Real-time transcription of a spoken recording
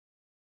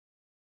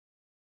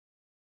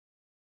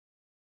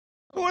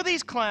Who are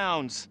these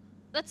clowns?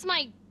 That's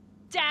my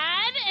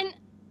dad and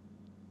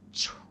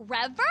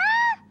Trevor?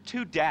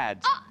 Two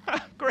dads.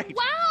 Great.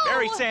 Wow.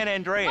 Very San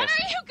Andreas. What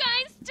are you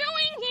guys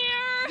doing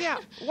here? Yeah,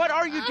 what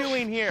are you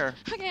doing here?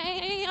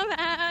 Okay, I'm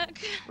back.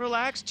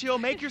 Relax, chill,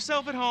 make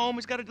yourself at home.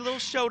 He's got a little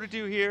show to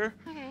do here.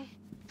 Okay.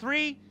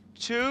 3,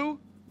 2,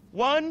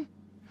 1.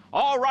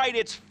 All right,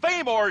 it's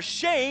fame or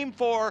shame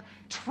for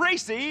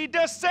Tracy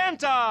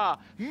DeSanta.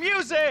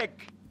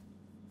 Music!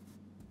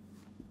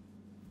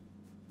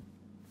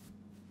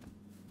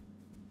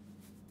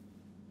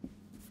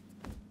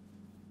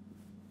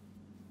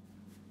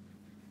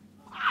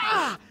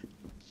 Ah!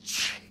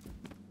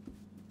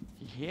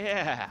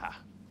 Yeah.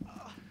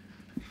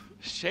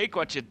 Shake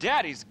what your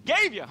daddies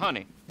gave you,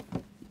 honey.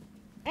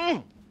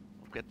 Look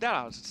at that.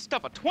 I was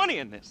stuff a 20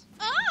 in this.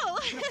 Oh!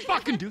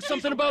 Fucking do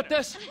something about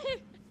this.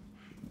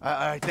 All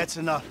right, that's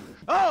enough.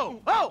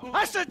 Oh!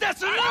 I said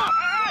that's enough!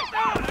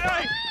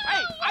 Hey,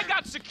 I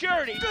got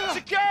security.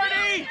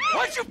 Security!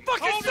 What'd you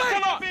fucking Hold say? it,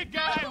 come on. Big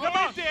guy, Come hold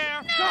on. it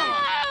there. No!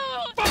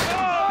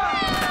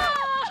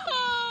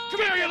 Come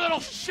here, you little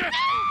shit.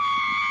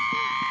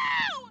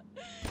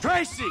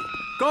 Tracy,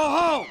 go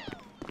home!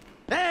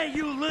 Hey,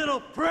 you little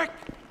prick!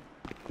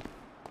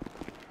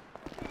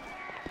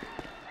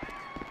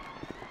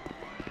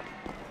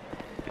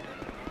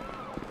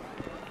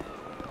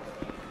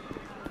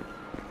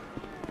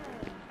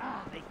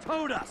 They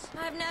towed us!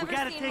 I've never We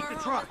gotta seen take more the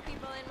homeless truck.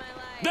 people in my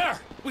life. There,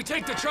 we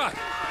take the truck.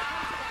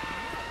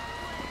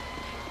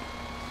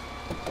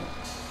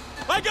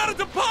 I got a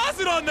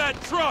deposit on that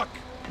truck.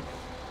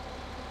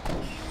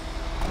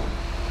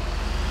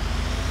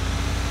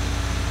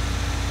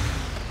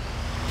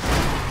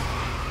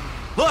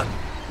 Look,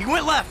 he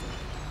went left.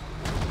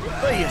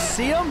 Oh, you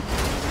see him?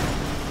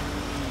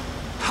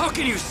 How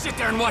can you sit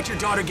there and watch your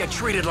daughter get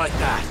treated like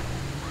that?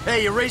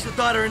 Hey, you raise a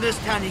daughter in this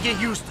town, you get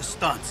used to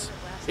stunts.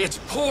 It's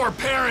poor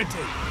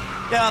parenting.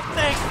 Yeah,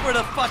 thanks for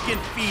the fucking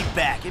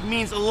feedback. It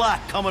means a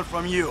lot coming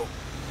from you.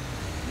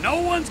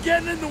 No one's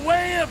getting in the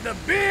way of the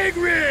big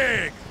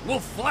rig. We'll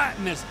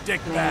flatten this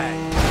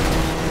dickbag.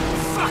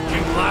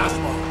 Fucking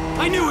Laszlo.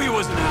 I knew he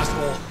was an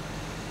asshole.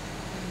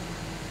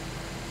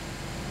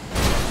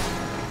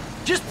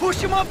 Just push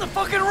him off the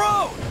fucking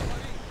road!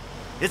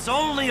 It's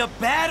only a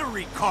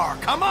battery car,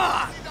 come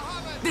on!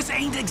 This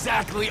ain't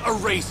exactly a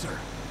racer.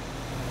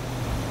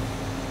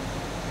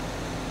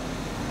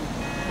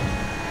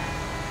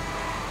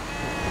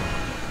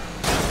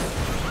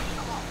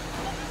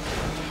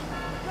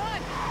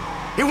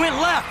 He went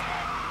left!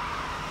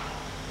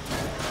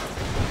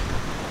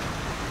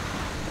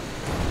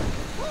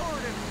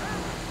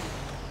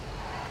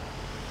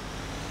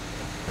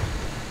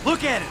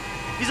 Look at him!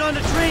 He's on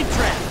the train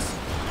tracks!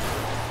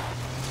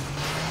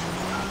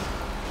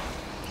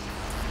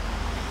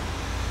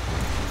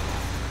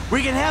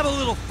 We can have a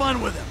little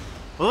fun with him.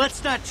 But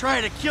let's not try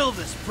to kill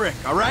this prick,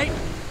 all right?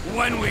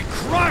 When we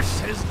crush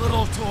his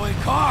little toy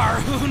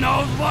car, who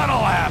knows what'll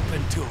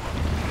happen to him?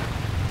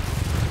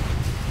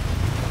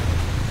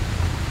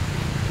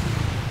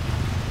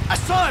 I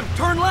saw him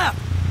turn left!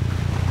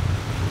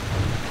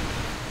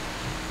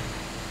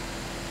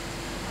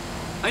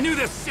 I knew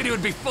this city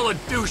would be full of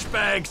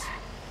douchebags.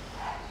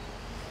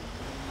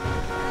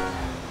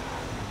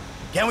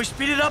 Can we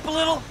speed it up a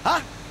little,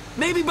 huh?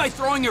 Maybe by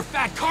throwing your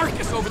fat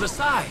carcass over the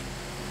side.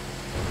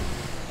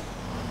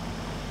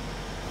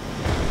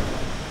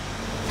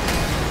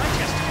 I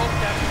just hope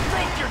that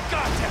broke your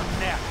goddamn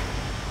neck.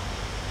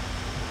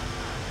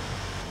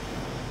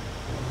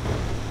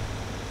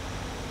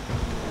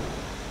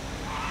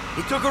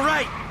 He took a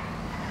right.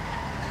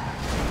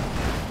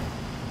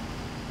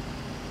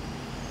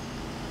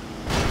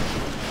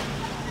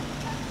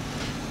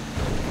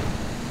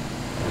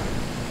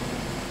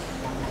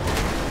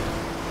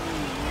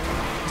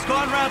 He's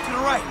gone round to the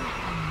right.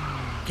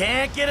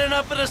 Can't get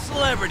enough of the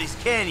celebrities,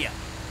 can you?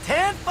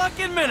 10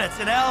 fucking minutes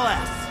in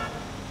LS.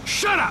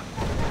 Shut up!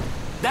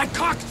 That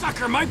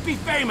cocksucker might be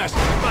famous,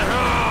 but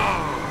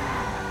oh!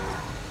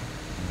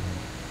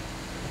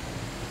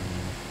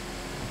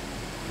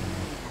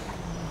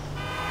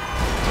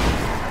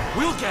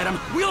 We'll get him!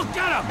 We'll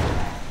get him!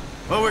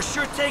 Well, we're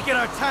sure taking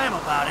our time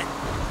about it.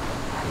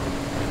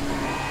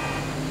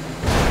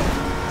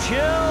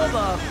 Chill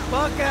the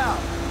fuck out.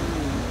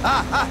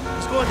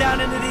 He's going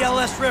down into the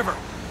LS River.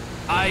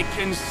 I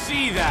can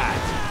see that.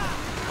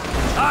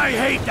 I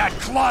hate that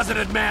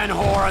closeted man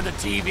whore on the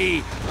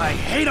TV. I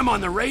hate him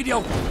on the radio.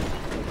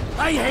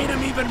 I hate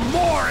him even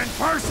more in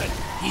person.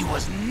 He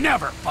was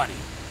never funny.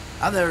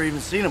 I've never even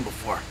seen him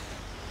before.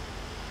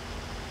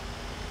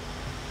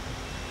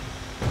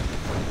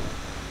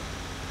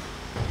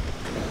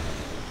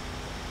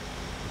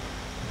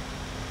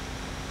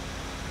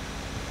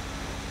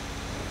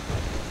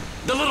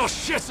 The little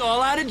shit's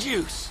all out of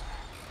juice.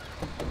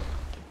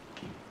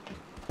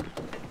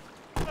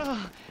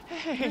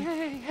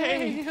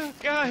 Hey,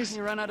 guys.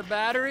 You run out of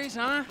batteries,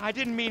 huh? I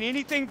didn't mean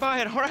anything by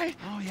it, all right?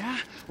 Oh, yeah?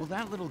 Well,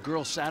 that little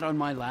girl sat on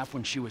my lap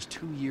when she was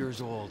 2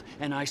 years old,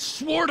 and I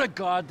swore to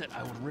God that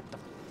I would rip the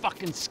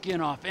fucking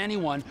skin off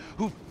anyone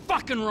who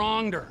fucking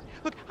wronged her.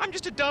 Look, I'm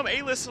just a dumb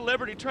A-list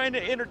celebrity trying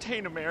to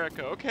entertain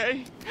America,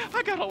 okay?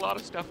 I got a lot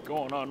of stuff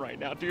going on right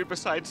now, dude,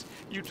 besides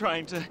you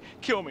trying to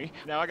kill me.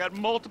 Now, I got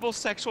multiple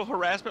sexual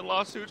harassment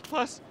lawsuits,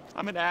 plus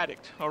I'm an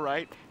addict, all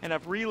right? And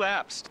I've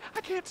relapsed.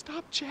 I can't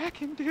stop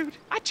jacking, dude.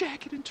 I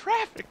jack it in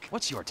traffic.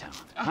 What's your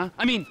talent, huh?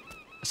 I mean,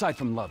 aside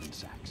from loving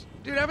sex.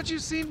 Dude, haven't you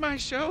seen my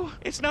show?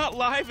 It's not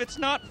live, it's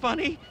not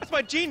funny. That's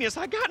my genius.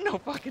 I got no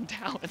fucking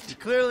talent. You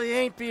clearly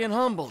ain't being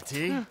humble,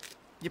 T.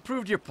 You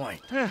proved your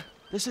point.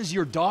 This is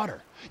your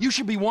daughter. You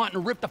should be wanting to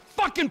rip the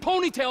fucking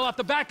ponytail off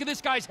the back of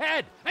this guy's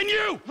head. And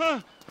you!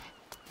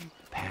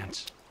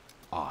 Pants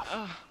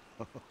off.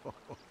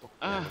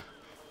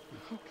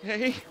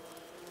 Okay.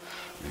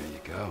 There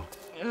you go.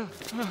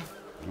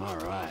 All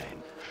right.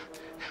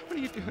 What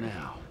are you doing?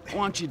 Now, I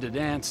want you to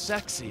dance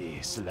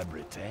sexy,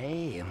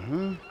 celebrity. I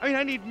mean,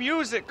 I need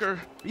music or...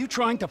 Are you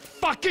trying to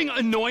fucking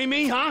annoy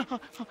me, huh?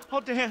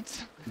 I'll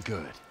dance.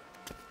 Good.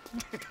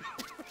 What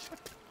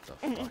the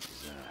fuck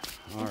is that?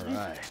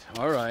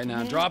 All right,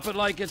 now drop it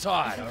like it's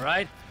hot, all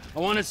right? I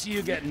want to see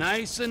you get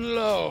nice and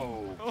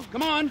low.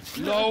 Come on,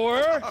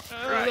 lower,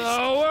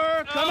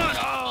 lower, come on.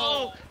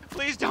 Oh,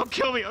 please don't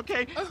kill me,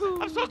 okay?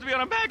 I'm supposed to be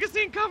on a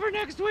magazine cover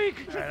next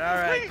week. All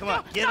right, Please, come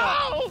on, no. get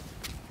up.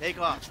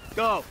 Take off.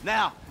 Go,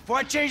 now, before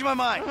I change my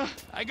mind.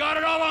 I got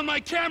it all on my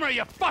camera,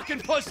 you fucking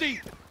pussy.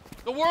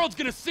 The world's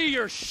gonna see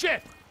your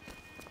shit.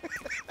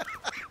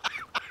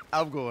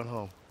 I'm going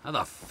home. How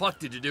the fuck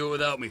did you do it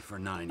without me for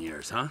 9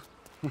 years, huh?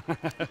 Oh,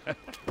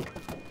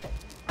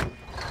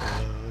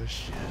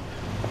 shit.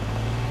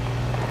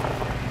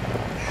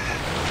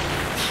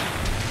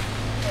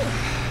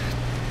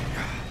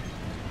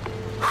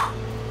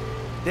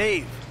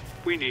 Dave.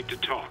 We need to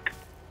talk.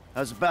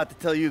 I was about to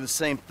tell you the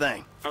same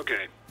thing.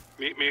 Okay.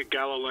 Meet me at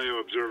Galileo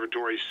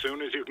Observatory as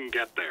soon as you can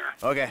get there.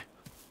 Okay.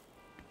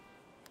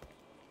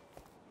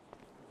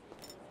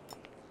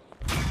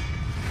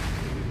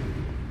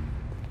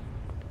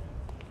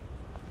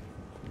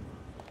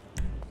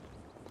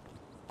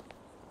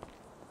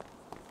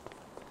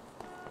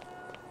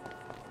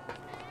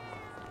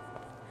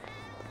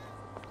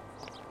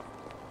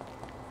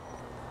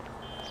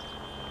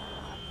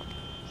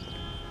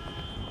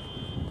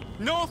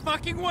 No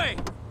fucking way!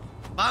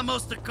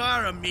 Vamos to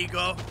car,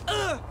 amigo.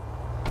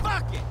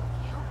 Fuck it!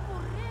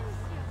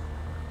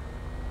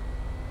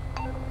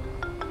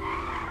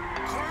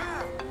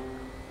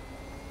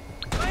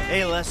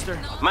 Hey, Lester.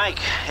 Mike,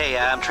 hey,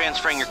 I'm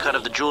transferring your cut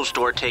of the jewel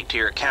store take to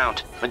your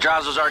account.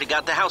 Madrazo's already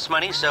got the house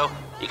money, so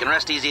you can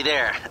rest easy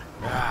there.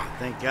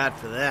 Thank God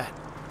for that.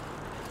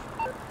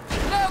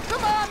 No,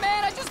 come on,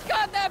 man! I just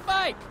got that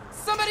bike!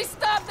 Somebody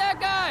stop that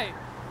guy!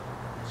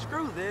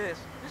 Screw this.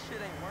 This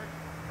shit ain't working.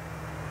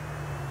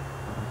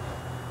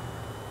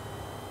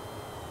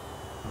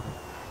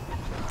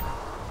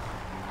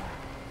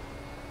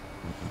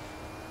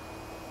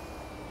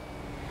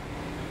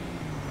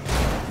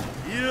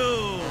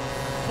 You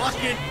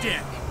fucking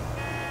dick.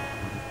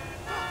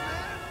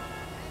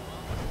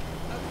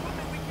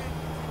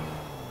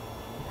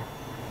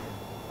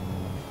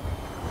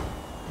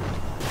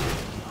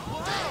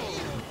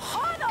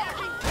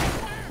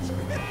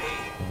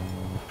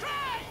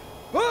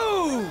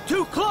 Whoa!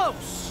 Too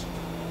close!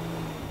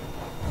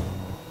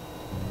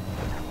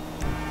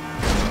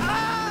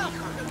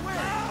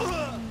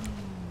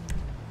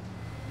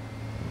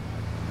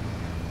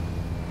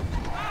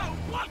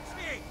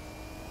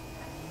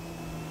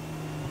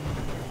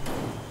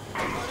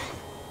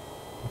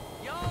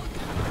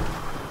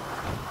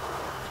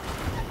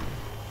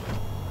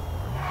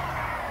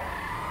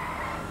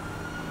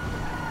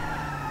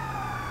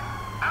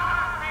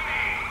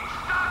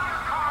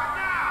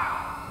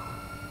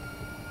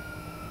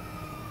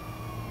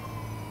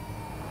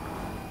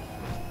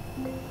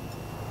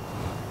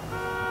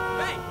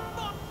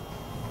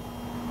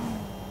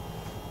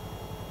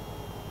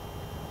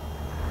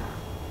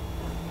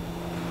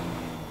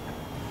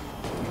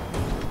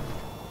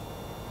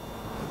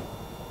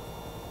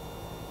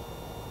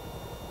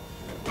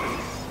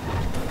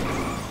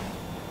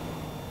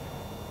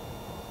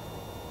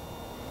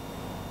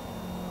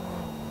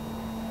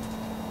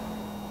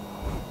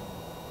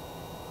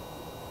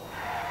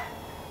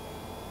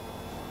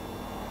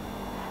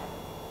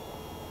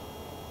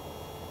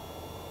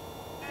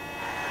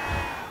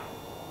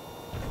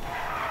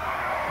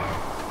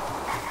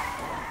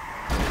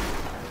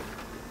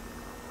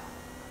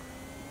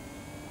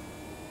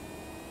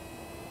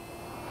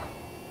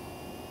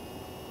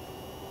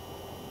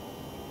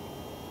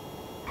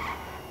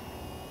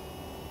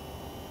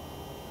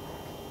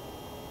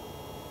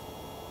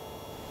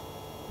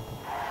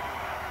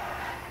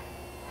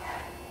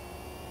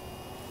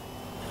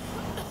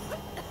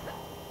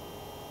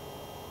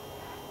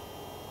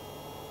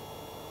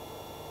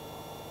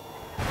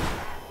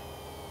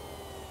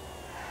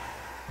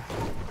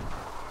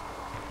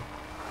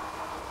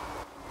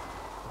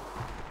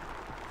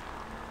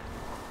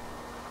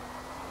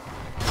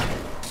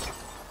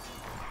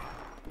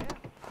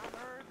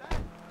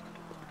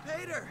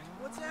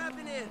 What's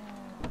happening?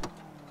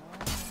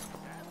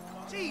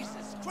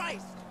 Jesus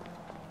Christ!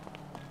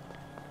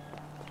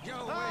 Yo,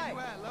 where you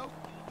at, Lo?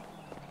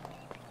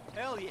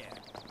 Hell yeah.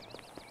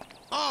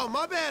 Oh,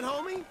 my bad,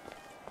 homie.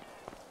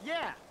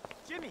 Yeah,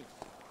 Jimmy,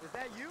 is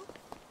that you?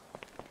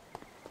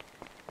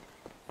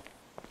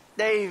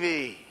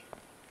 Davey,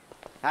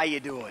 how you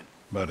doing?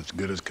 About as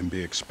good as can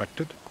be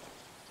expected.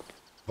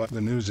 But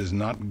the news is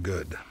not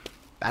good.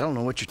 I don't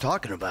know what you're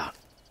talking about.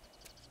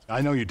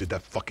 I know you did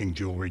that fucking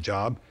jewelry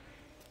job.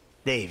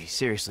 Davey,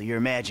 seriously, you're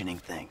imagining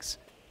things.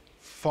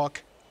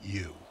 Fuck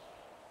you.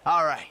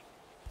 All right.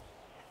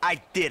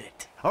 I did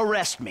it.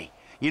 Arrest me.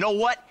 You know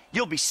what?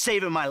 You'll be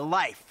saving my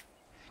life.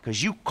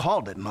 'Cause you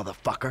called it,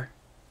 motherfucker.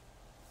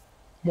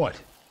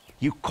 What?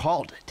 You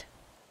called it.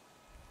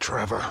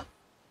 Trevor.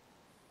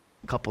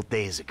 A couple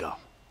days ago.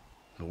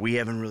 But we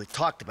haven't really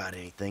talked about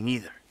anything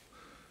either.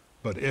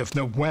 But if,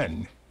 no,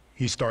 when,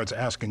 he starts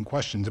asking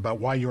questions about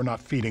why you're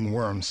not feeding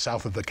worms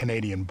south of the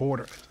Canadian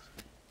border.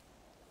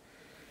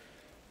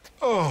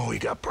 Oh, we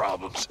got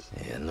problems.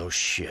 Yeah, no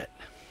shit.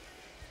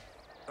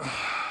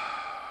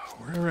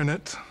 We're in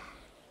it.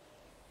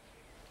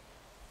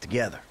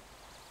 Together.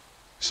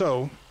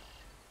 So,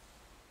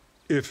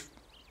 if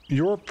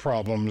your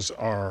problems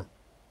are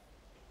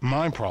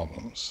my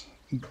problems,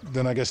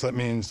 then I guess that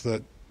means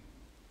that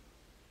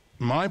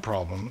my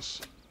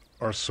problems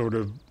are sort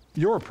of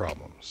your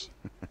problems.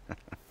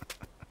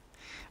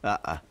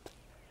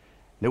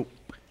 Nope.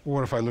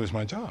 What if I lose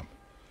my job?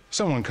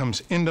 Someone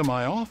comes into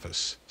my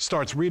office,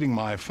 starts reading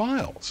my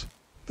files.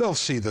 They'll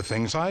see the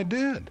things I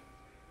did.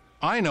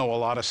 I know a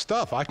lot of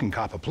stuff. I can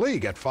cop a plea,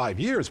 get 5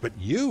 years, but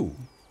you...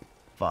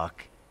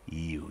 Fuck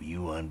you,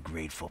 you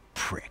ungrateful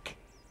prick.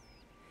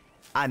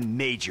 I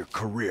made your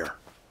career.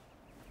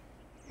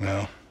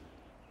 Well,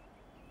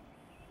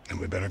 then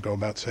we better go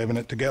about saving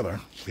it together,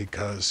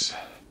 because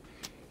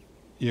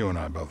you and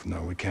I both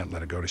know we can't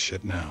let it go to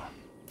shit now.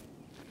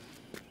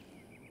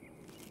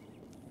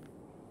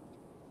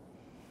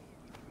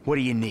 What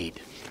do you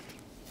need?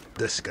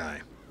 This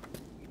guy,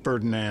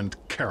 Ferdinand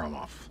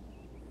Kerimov.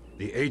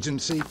 The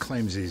agency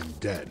claims he's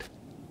dead.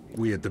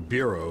 We at the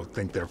Bureau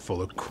think they're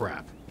full of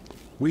crap.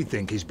 We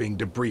think he's being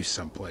debriefed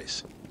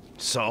someplace.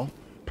 So?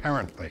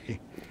 Apparently,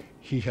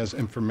 he has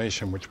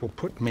information which will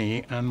put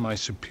me and my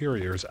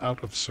superiors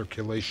out of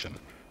circulation.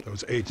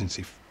 Those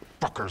agency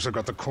fuckers have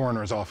got the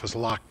coroner's office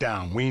locked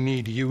down. We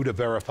need you to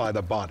verify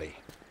the body.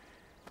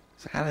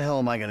 So how the hell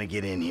am I gonna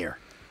get in here?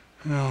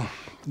 Well,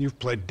 you've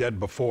played dead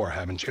before,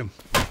 haven't you?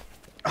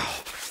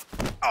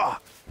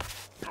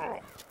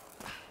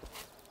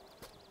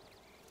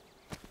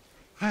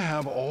 I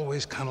have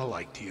always kind of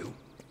liked you.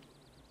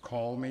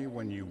 Call me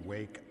when you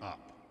wake up.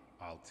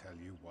 I'll tell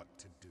you what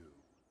to do.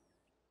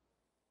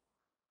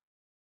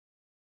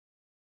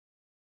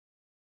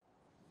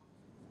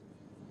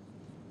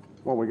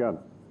 What we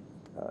got?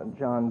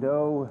 John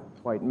Doe,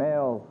 white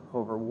male,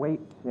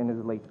 overweight, in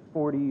his late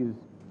 40s,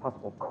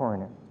 possible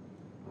coroner.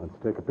 Let's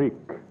take a peek.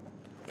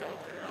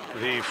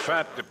 The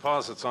fat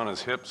deposits on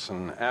his hips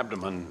and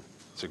abdomen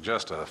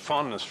suggest a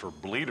fondness for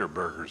bleeder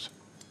burgers.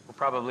 We're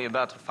probably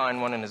about to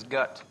find one in his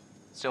gut,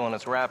 still in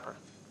its wrapper.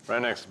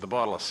 Right next to the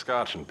bottle of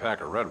scotch and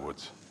pack of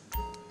redwoods.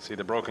 See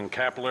the broken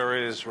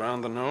capillaries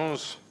around the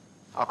nose?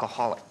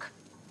 Alcoholic.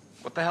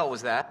 What the hell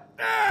was that?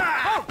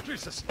 Oh,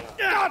 Jesus!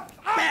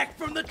 Back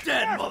from the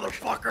dead,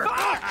 motherfucker!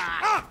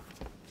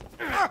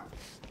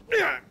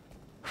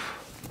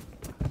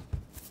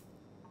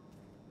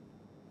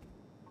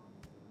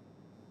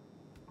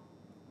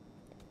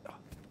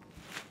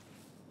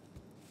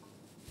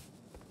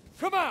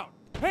 Come out!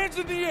 Hands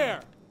in the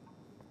air!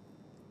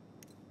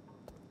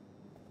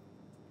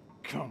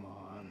 Come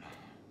on.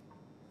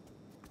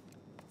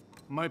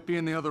 Might be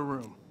in the other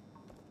room.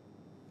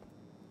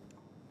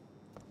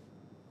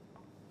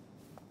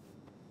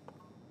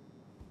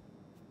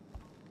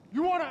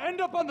 You want to end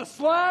up on the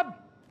slab?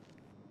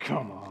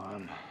 Come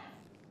on.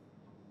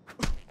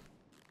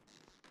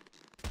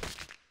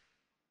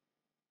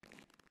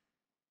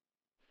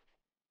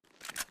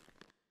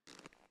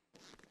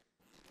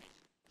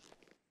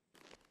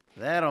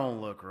 That don't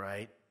look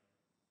right.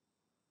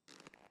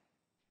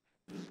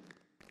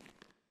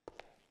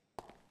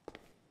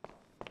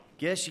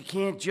 Guess you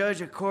can't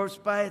judge a corpse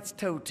by its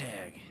toe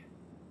tag.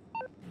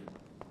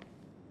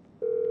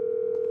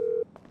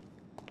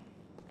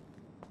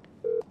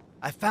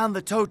 I found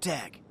the toe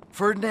tag.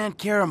 Ferdinand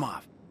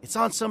Kerimov. It's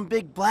on some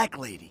big black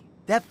lady.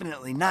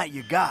 Definitely not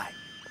your guy.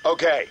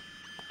 Okay.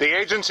 The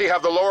agency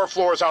have the lower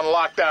floors on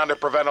lockdown to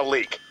prevent a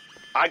leak.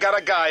 I got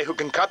a guy who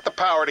can cut the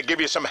power to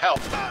give you some help.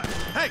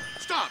 Hey,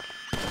 stop!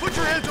 Put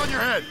your hands on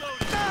your head!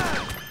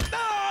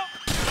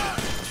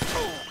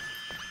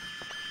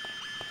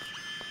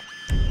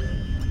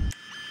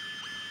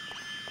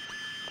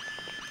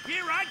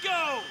 Here I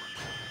go!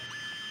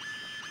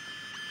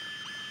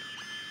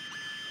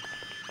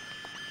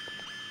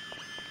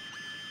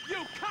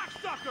 You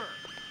cocksucker!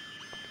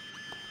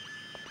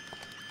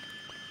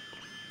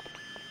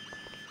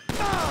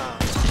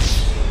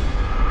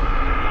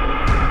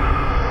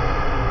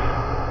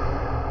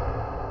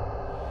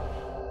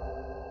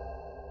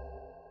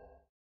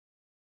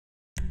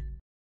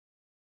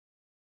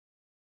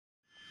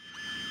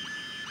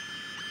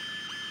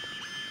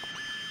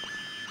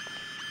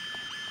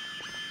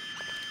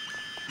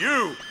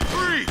 You!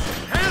 Freeze!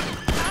 Hands!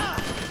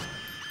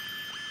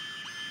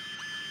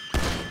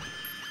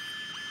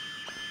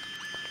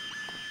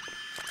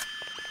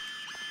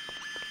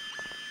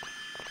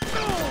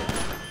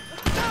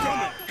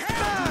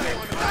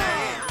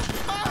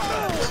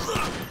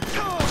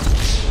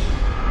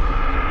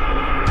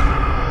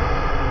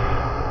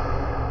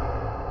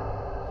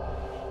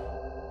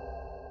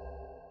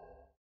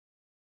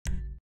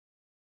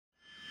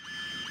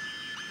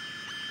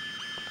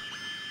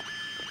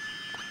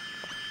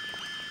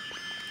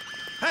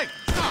 Hey,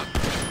 stop!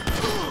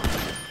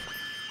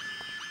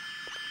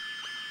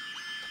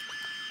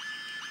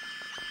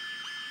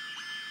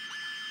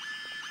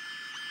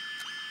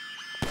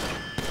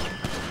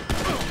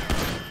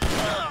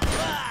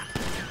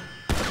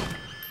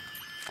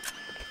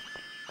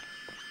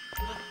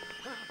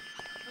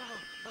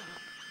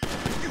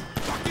 You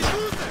fucking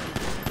loser!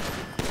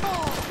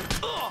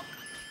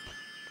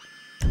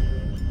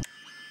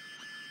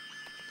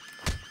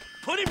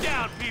 Put him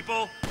down,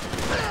 people!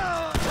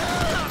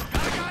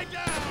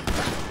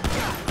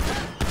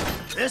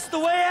 This the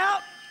way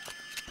out?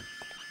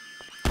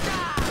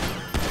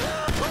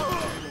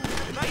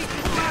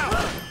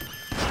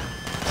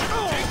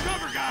 Take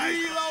cover, guys!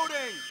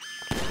 Reloading!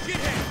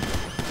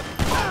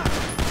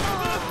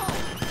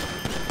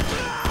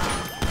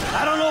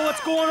 I don't know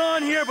what's going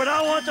on here, but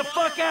I want the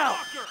fuck out!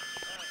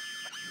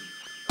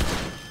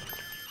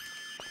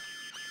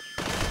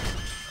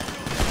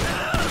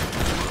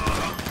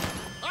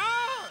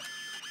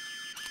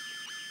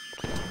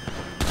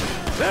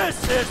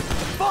 This is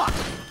fucked!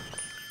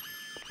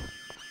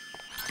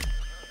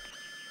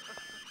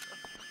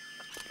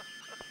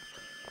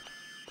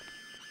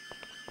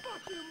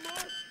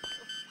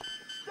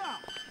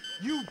 Stop!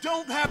 You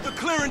don't have the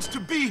clearance to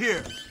be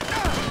here!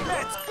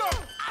 Let's go!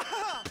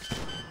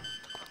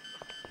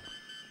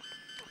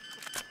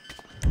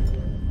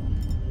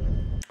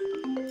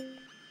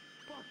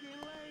 Fucking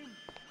lame!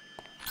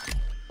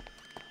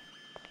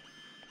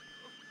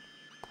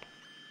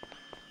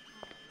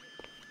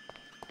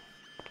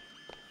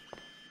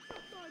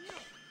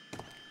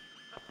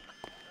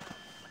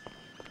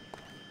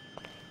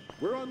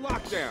 We're on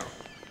lockdown.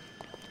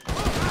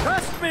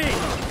 Trust me!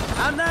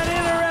 I'm not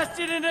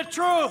interested in the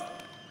truth!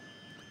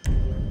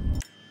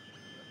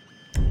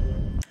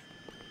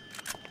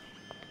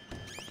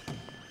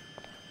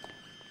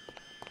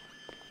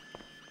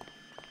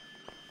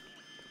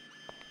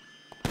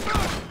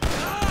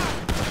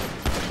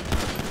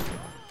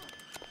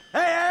 Hey,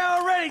 I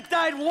already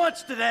died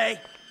once today!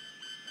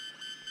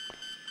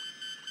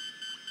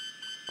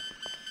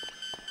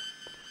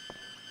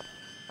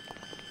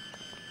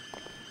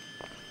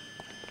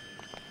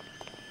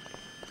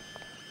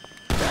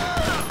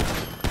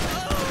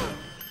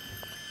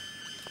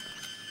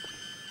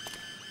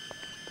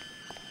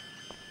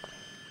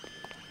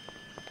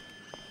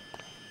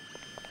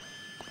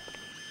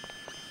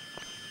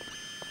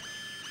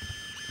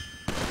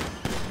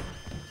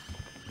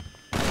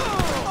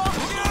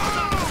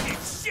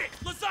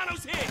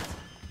 Lozano's hit!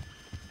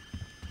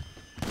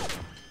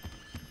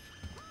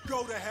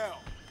 Go to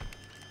hell!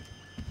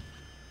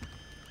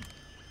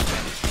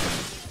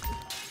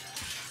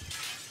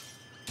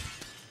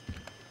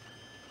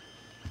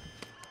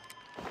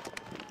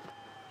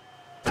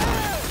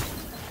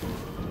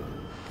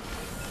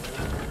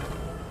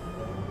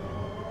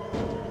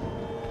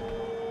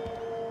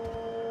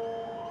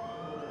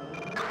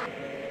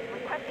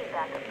 Requesting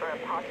backup for a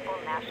possible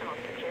national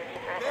security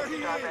threat at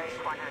Strawberry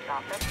Corners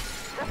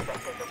office. Suspect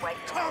is a white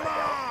Come on!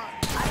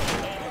 I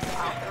aim is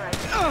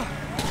authorized.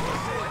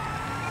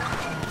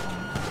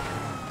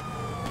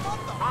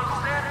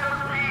 Los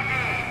Santos PD,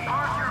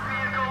 park your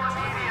vehicle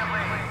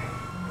immediately.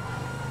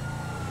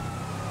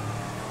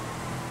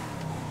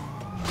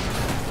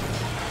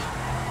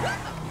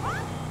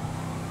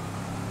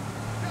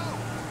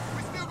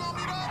 We still gonna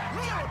meet up?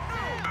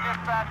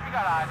 Dispatch, we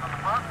got eyes on the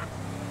front.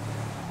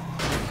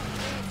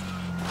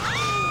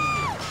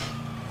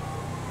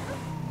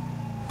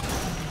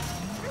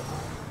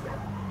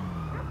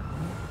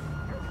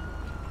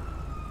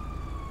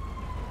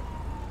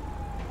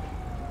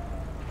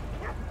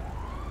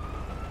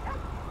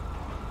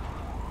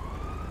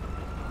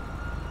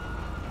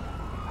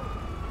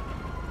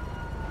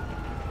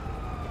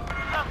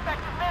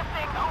 Suspect is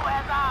missing. Who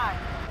has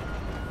eyes?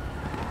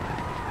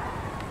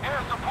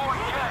 Air support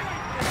check.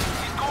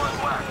 He's going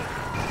west.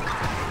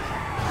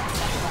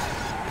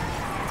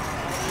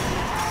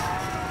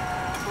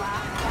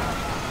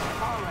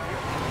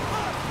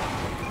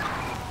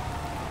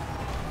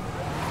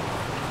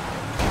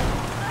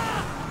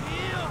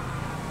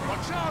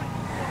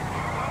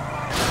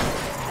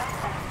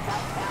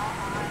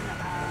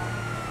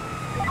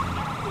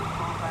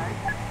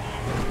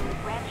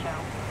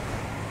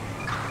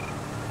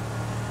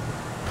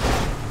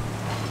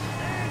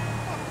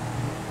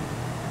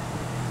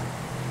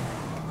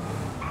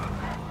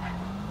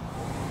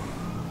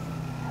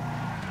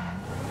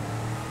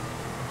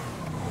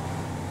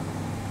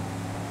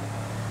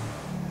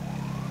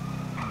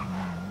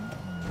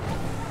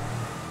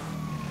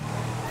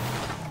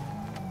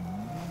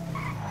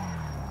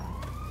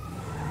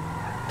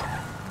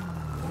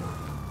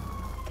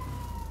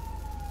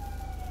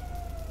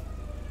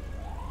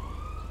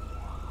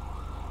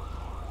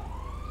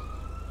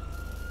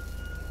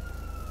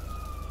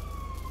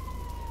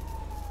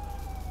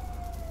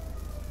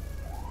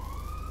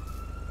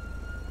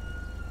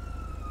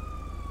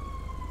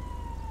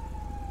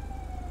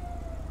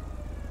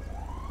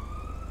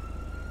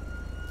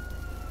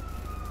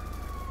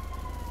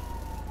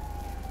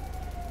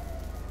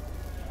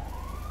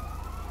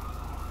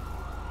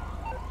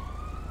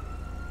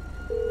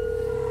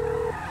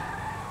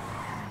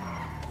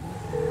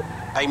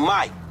 Hey,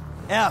 Mike.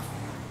 F.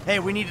 Hey,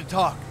 we need to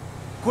talk.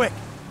 Quick.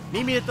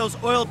 Meet me at those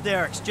oil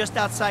derricks just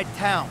outside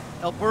town,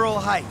 El Burro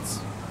Heights.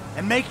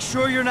 And make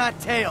sure you're not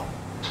tailed.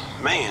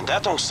 Man,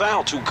 that don't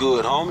sound too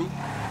good, homie.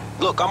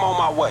 Look, I'm on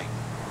my way.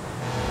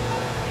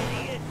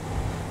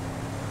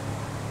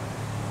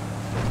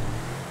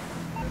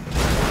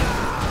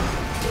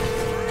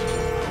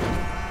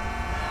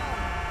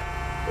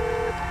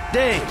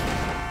 Dave,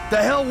 the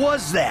hell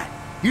was that?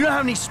 You know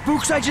how many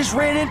spooks I just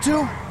ran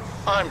into?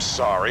 I'm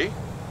sorry.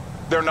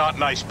 They're not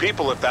nice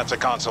people if that's a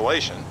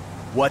consolation.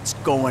 What's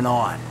going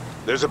on?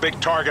 There's a big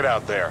target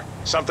out there.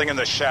 Something in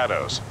the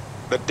shadows.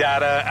 The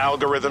data,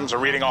 algorithms are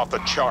reading off the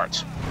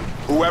charts.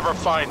 Whoever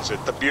finds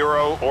it, the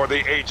Bureau or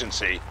the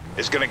agency,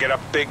 is gonna get a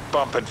big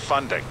bump in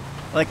funding.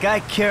 Like I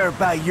care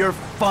about your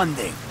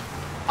funding.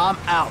 I'm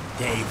out,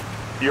 Dave.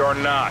 You're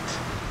not.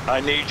 I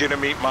need you to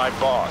meet my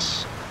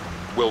boss.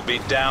 We'll be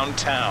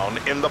downtown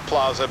in the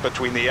plaza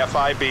between the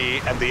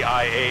FIB and the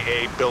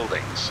IAA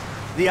buildings.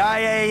 The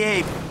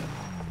IAA...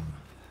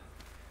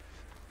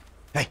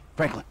 Hey,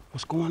 Franklin.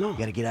 What's going on? You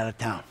gotta get out of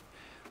town.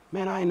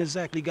 Man, I ain't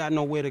exactly got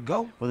nowhere to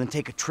go. Well, then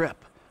take a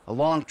trip. A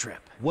long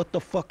trip. What the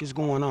fuck is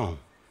going on?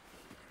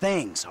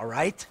 Things, all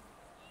right?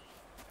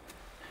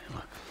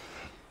 Look,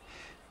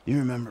 you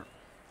remember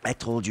I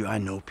told you I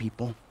know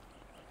people?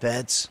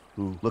 Feds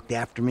who looked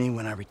after me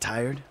when I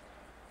retired?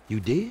 You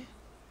did?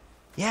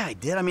 Yeah, I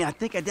did. I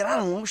think I did. I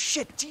don't know.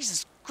 Shit,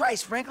 Jesus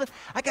Christ, Franklin.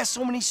 I got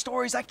so many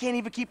stories, I can't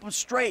even keep them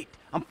straight.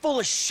 I'm full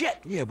of shit.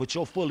 Yeah, but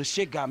your full of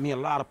shit got me a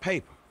lot of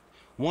paper.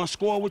 One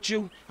score with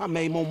you, I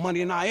made more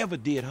money than I ever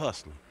did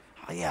hustling.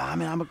 Oh, yeah,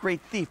 I'm a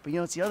great thief, but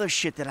it's the other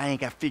shit that I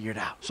ain't got figured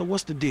out. So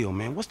what's the deal,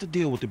 man? What's the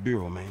deal with the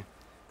Bureau, man?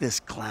 This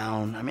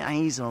clown,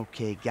 he's an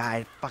okay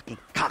guy, fucking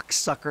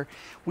cocksucker.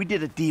 We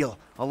did a deal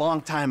a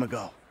long time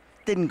ago.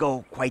 Didn't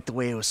go quite the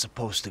way it was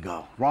supposed to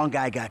go. Wrong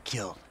guy got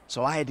killed.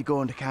 So I had to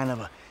go into kind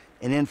of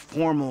an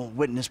informal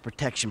witness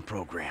protection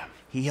program.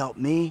 He helped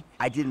me,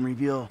 I didn't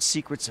reveal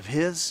secrets of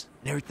his,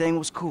 and everything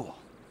was cool.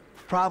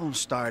 Problem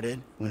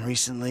started when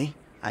recently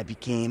I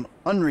became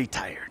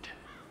unretired.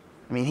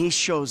 He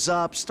shows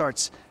up,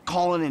 starts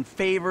calling in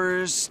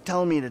favors,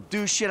 telling me to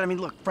do shit.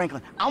 Look,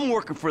 Franklin, I'm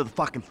working for the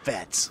fucking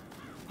feds.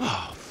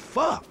 Oh,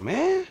 fuck,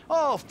 man.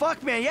 Oh,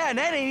 fuck, man, yeah, and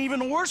that ain't even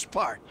the worst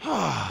part.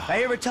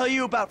 I ever tell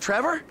you about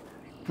Trevor?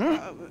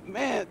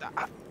 Man,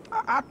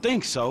 I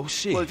think so,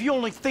 shit. Well, if you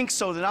only think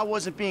so, then I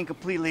wasn't being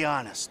completely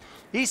honest.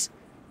 He's,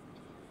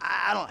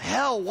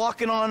 hell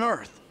walking on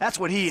Earth. That's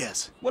what he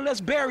is. Well,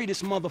 let's bury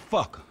this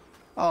motherfucker.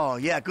 Oh,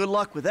 yeah, good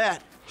luck with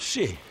that.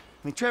 Shit.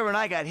 Trevor and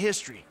I got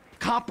history.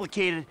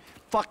 Complicated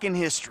fucking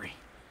history.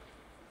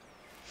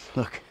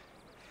 Look,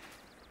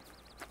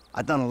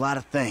 I've done a lot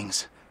of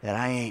things that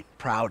I ain't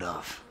proud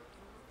of.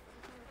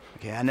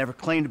 Okay, I never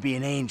claimed to be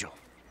an angel.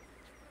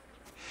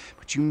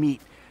 But you meet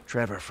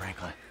Trevor,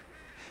 Franklin,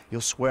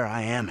 you'll swear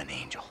I am an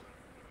angel.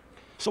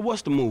 So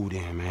what's the mood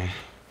then, man?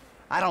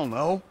 I don't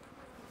know.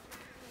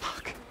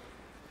 Fuck.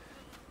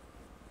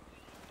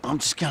 I'm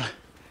just gonna,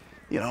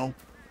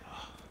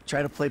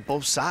 try to play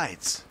both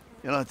sides.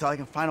 Until I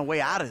can find a way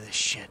out of this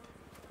shit.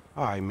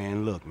 All right,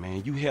 man, look,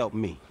 man, you help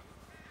me.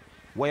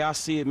 Way I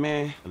see it,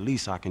 man, the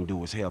least I can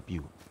do is help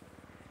you.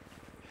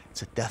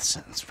 It's a death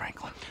sentence,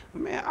 Franklin.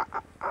 Man,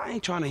 I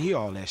ain't trying to hear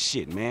all that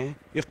shit, man.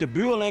 If the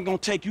Bureau ain't gonna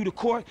take you to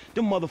court,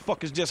 them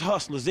motherfuckers just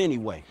hustlers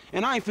anyway.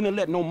 And I ain't finna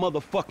let no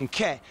motherfucking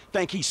cat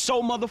think he's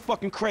so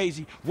motherfucking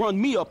crazy, run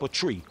me up a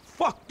tree.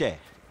 Fuck that.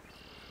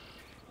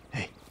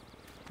 Hey,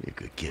 you're a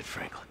good kid,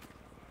 Franklin.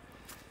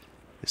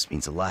 This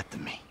means a lot to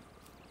me.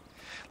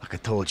 Like I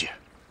told you,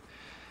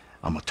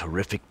 I'm a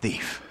terrific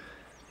thief.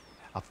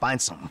 I'll find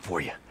something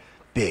for you.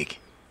 Big.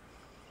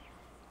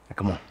 Now,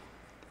 come on.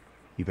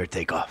 You better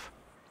take off.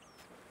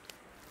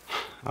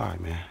 All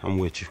right, man. I'm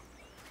with you.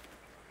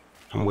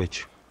 I'm with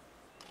you.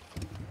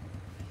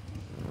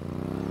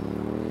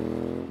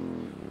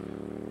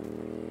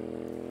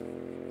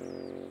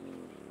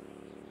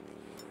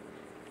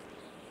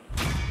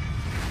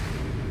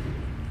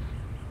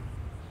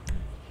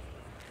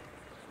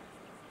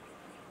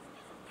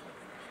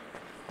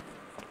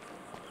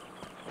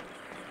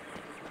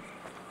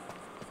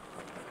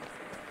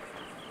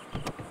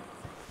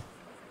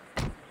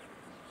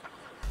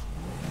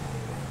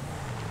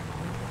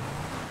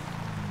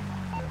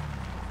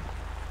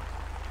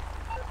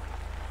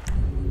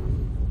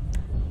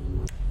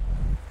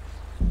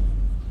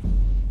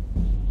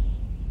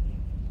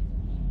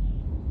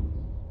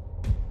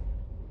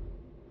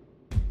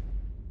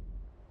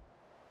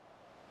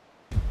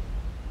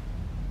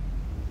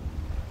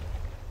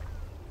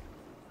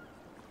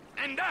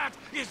 And that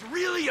is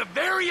really a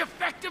very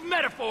effective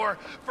metaphor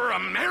for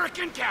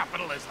American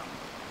capitalism.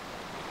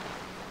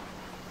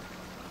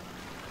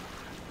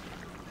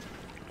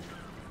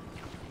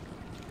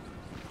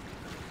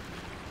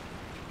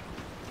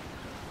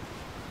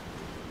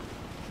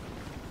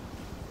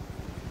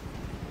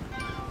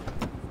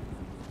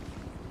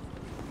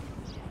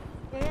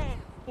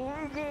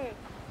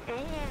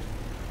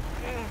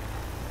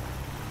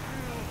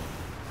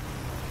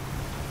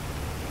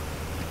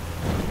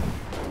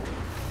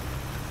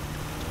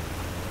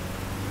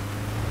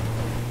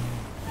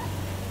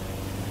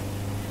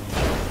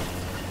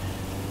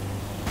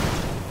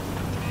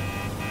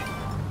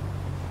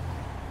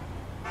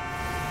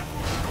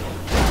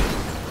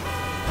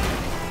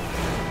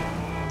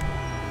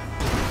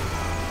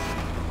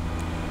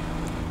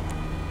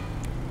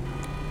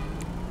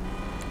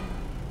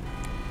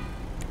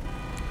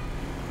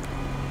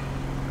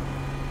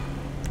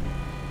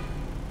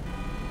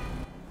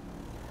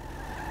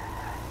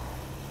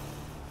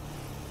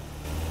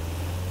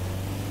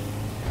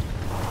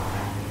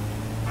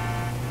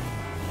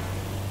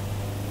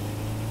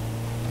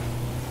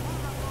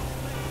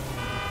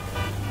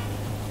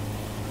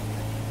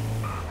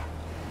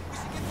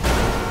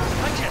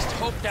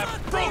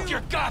 that broke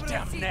your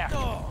goddamn neck!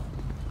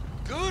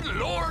 Good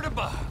Lord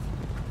above!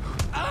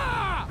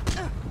 Ah!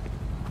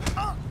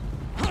 Oh,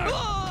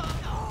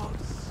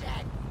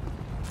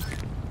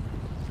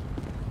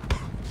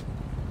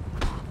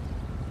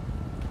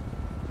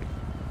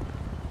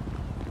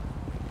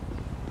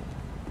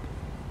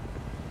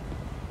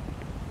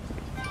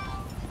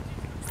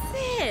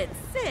 shit!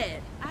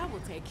 Sid, I will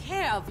take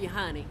care of you,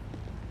 honey.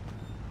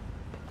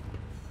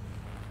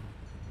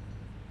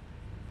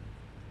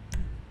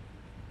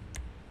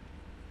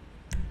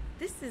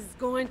 This is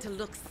going to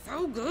look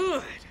so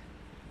good.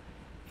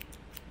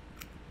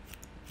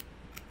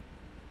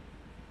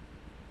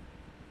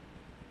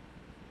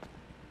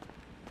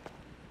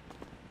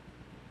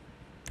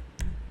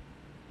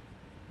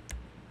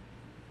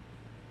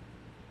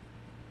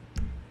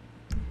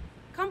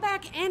 Come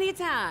back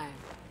anytime.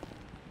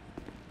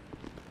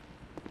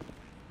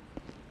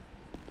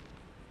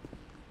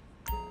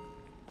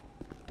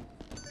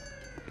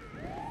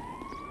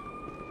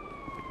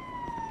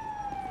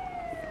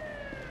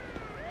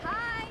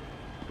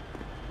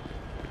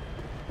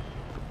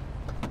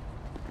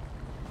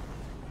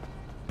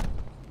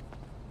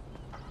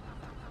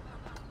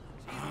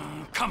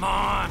 Come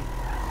on!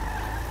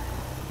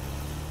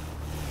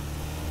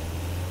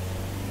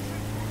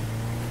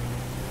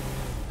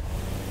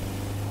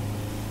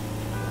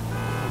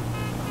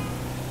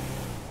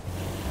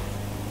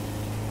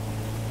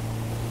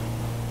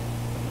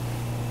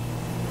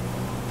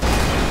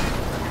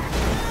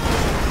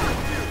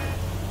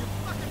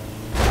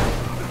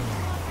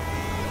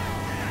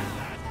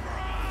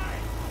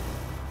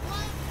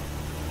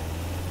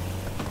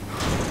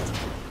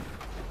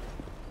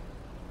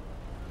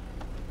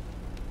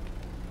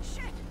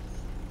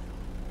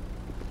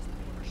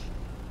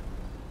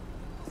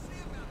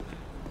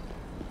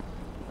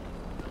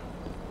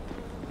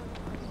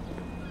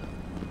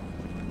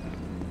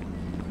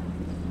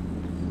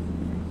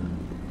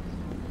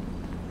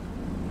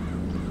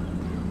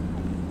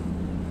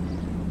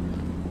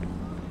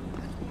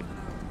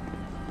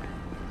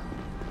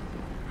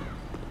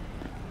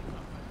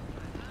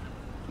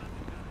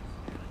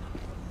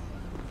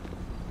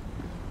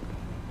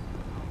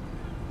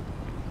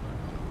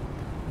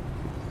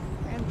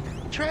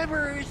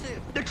 Trevor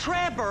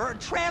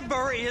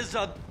is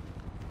a...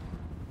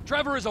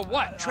 Trevor is a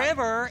what?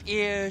 Trevor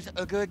is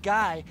a good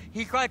guy.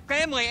 He's like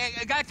family.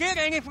 That's it,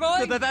 ain't it,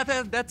 Floyd?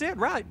 That's it,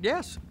 right?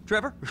 Yes,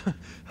 Trevor.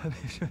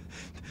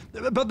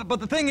 but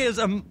the thing is,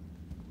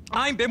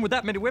 I ain't been with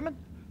that many women.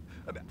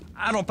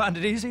 I don't find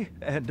it easy,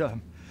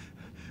 and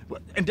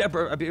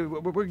Deborah, I mean,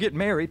 we're getting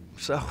married,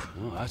 so.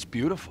 Oh, that's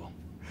beautiful.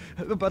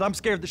 But I'm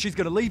scared that she's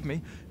gonna leave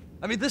me.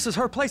 I mean, this is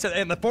her place,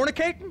 and the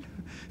fornicating.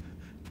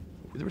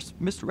 There's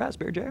Mr.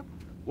 Raspberry Jam.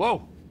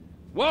 Whoa,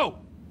 whoa!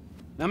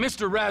 Now,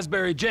 Mr.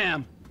 Raspberry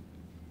Jam,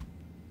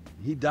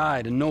 he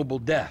died a noble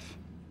death,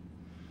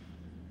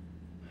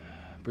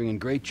 bringing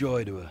great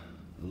joy to a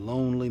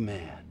lonely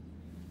man.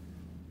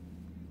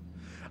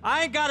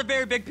 I ain't got a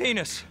very big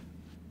penis.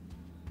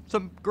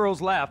 Some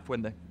girls laugh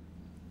when they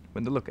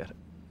look at it.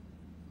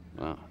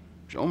 Wow,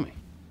 show me.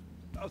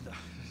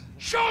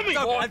 Show me,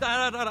 boy!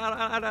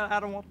 I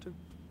don't want to.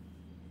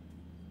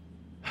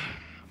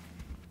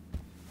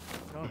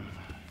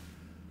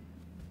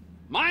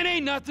 Mine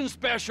ain't nothing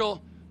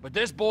special, but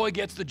this boy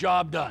gets the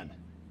job done.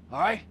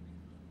 All right?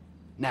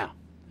 Now,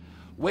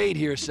 Wade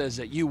here says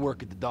that you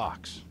work at the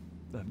docks.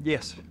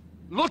 Yes.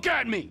 Look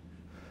at me!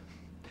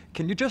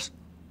 Can you just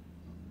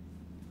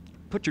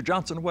put your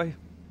Johnson away,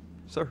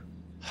 sir?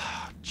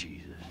 Oh,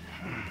 Jesus.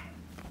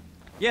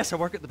 Yes, I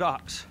work at the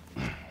docks.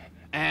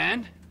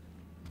 And?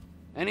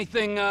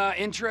 Anything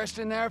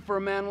interesting there for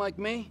a man like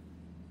me?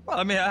 Well,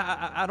 I mean,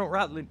 I don't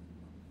rightly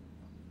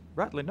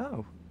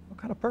know. What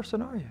kind of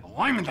person are you? Oh,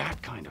 I'm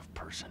that kind of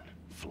person,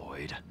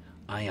 Floyd.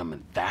 I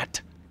am that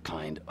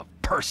kind of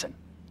person.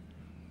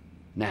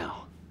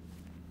 Now,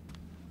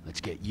 let's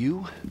get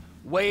you,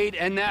 Wade,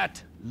 and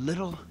that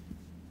little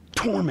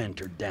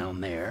tormentor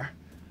down there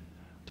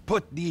to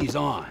put these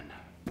on.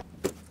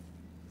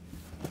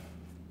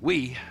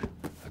 We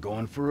are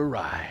going for a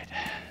ride.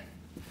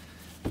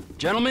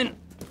 Gentlemen,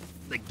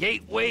 the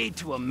gateway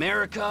to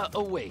America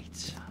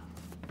awaits.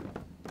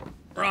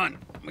 Ron,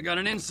 we got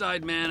an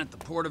inside man at the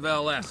port of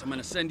LS. I'm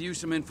gonna send you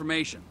some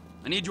information.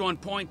 I need you on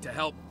point to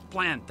help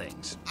plan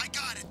things. I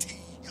got it, T.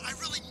 I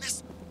really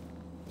missed...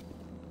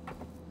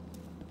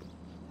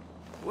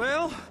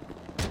 Well,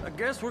 I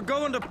guess we're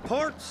going to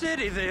Port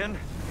City then.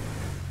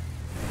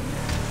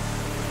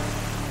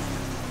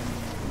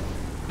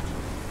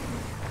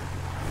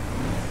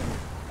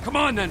 Come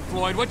on then,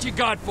 Floyd. What you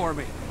got for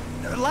me?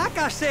 Like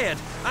I said,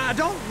 I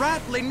don't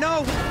rightly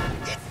know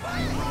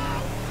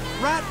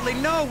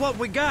what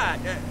we got.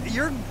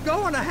 You're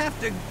going to have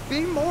to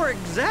be more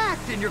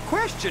exact in your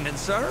questioning,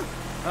 sir.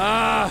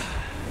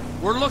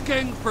 We're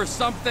looking for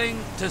something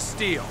to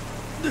steal.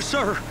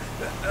 Sir,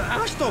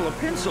 I stole a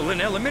pencil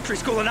in elementary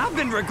school, and I've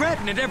been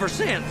regretting it ever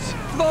since.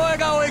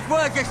 Floyd always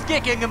was a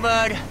stick in the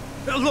mud.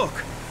 Look,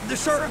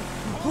 sir,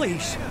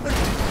 please.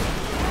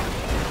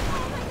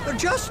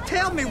 Just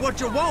tell me what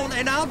you want,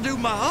 and I'll do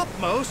my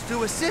utmost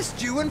to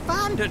assist you in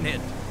finding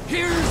it.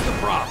 Here's the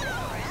problem.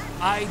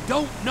 I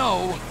don't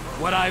know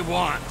what I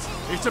want.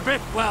 It's a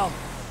bit, well,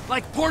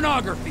 like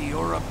pornography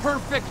or a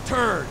perfect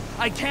turd.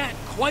 I can't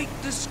quite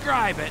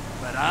describe it,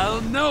 but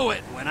I'll know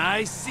it when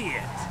I see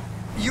it.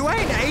 You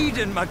ain't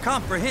aiding my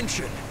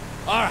comprehension.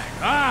 All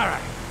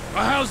right.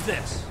 Well, how's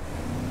this?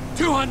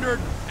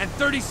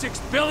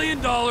 $236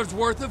 billion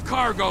worth of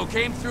cargo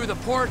came through the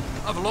port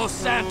of Los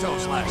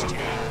Santos last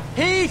year.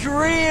 He's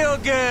real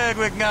good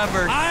with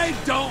numbers. I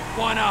don't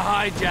want to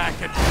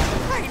hijack it.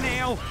 Hey,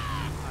 now.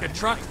 A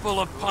truck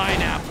full of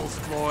pineapples,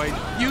 Floyd.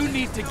 You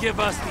need to give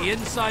us the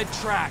inside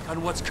track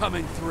on what's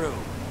coming through.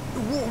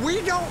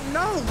 We don't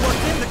know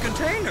what's in the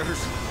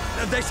containers.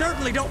 They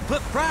certainly don't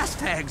put price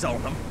tags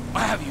on them.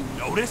 Have you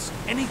noticed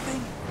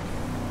anything?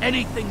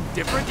 Anything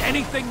different?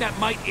 Anything that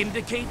might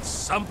indicate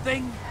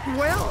something?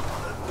 Well,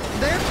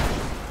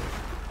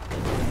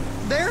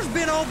 there's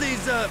been all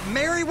these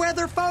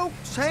Merryweather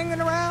folks hanging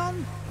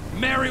around.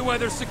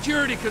 Merryweather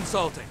Security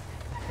Consulting.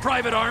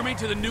 Private army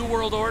to the New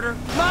World Order.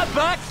 My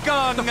butt's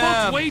gone The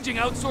numb. folks waging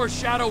outsourced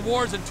shadow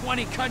wars in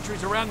 20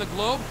 countries around the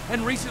globe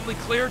and recently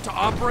cleared to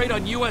operate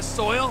on U.S.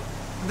 soil?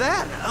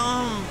 That,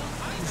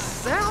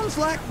 sounds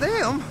like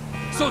them.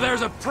 So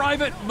there's a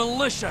private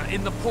militia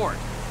in the port.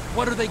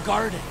 What are they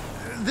guarding?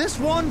 This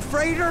one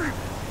freighter?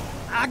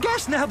 I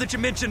guess now that you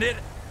mention it,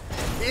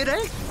 it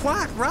ain't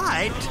quite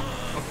right.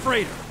 A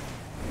freighter.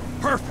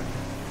 Perfect.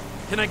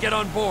 Can I get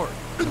on board?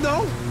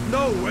 No,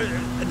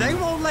 they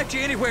won't let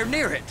you anywhere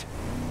near it.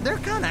 They're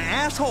kind of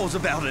assholes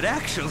about it,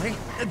 actually.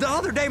 The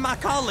other day, my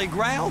colleague,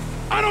 Ralph...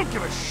 I don't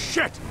give a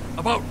shit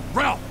about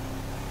Ralph.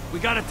 We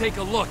gotta take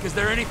a look. Is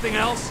there anything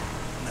else?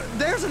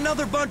 There's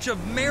another bunch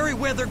of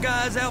Merryweather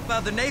guys out by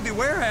the Navy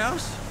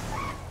warehouse.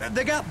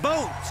 They got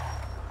boats.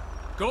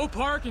 Go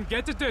park and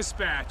get to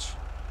dispatch.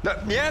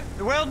 Yep,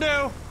 will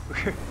do.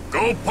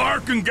 Go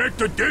park and get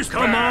to dispatch.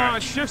 Come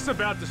on, shift's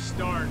about to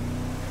start.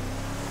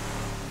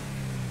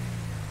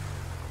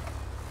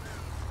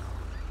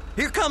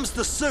 Here comes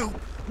the soup.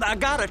 I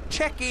gotta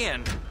check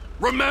in.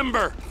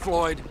 Remember,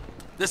 Floyd,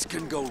 this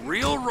can go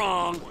real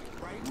wrong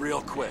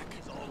real quick.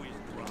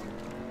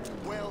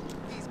 Well,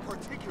 he's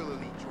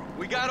particularly drunk.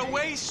 We got a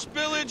waste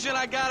spillage and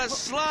I got a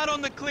slot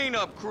on the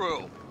cleanup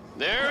crew.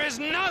 There is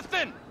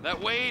nothing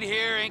that Wade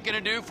here ain't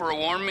gonna do for a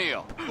warm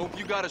meal. Hope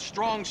you got a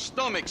strong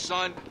stomach,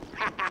 son.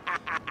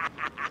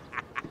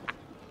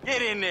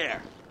 Get in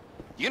there.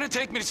 You gonna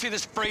take me to see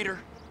this freighter?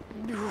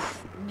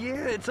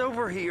 Yeah, it's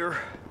over here.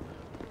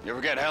 You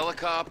ever got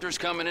helicopters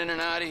coming in and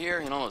out of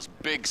here? You know, those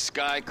big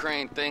sky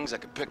crane things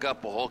that could pick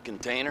up a whole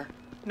container?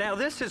 Now,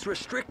 this is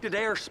restricted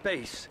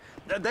airspace.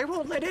 They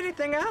won't let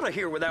anything out of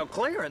here without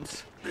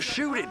clearance.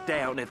 Shoot it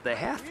down if they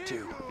have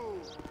to.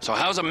 So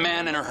how's a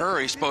man in a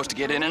hurry supposed to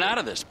get in and out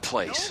of this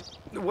place?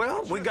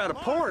 Well, we got a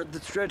port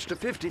that's stretched to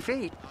 50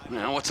 feet. You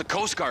know, what's the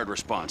Coast Guard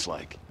response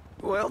like?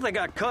 Well, they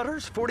got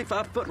cutters,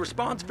 45-foot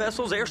response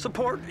vessels, air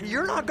support.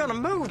 You're not gonna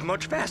move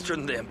much faster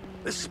than them,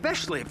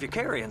 especially if you're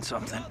carrying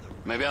something.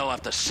 Maybe I'll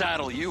have to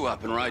saddle you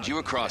up and ride you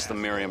across the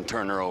Miriam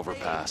Turner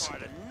overpass.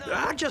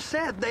 I just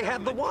said they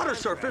have the water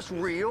surface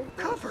real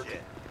covered.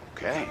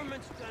 Okay.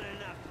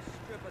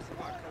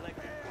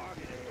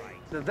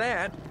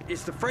 That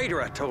is the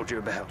freighter I told you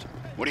about.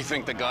 What do you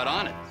think they got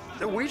on it?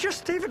 We just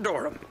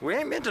stevedore them. We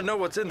ain't meant to know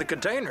what's in the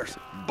containers.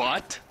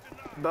 But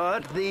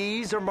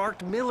these are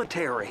marked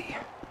military.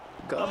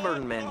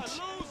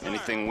 Government.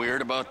 Anything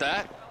weird about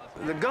that?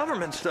 The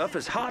government stuff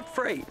is hot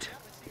freight.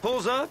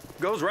 Pulls up,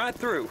 goes right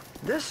through.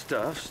 This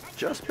stuff's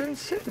just been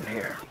sitting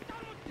here.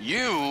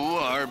 You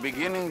are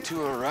beginning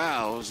to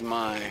arouse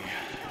my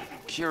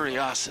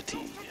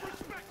curiosity.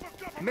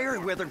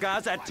 Merryweather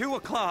guys at 2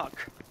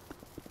 o'clock.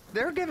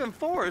 They're giving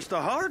Forrest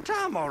a hard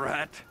time, all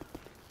right.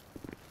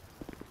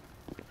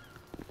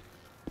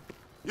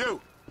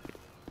 You!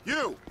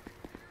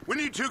 We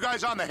need 2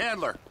 guys on the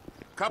handler.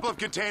 Couple of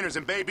containers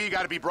and Bay B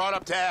gotta be brought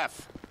up to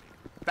F.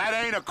 That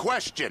ain't a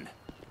question.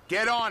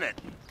 Get on it.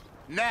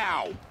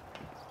 Now!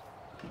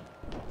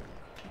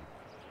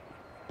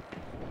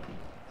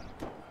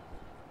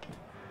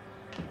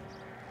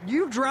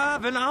 You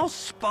drive and I'll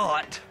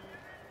spot.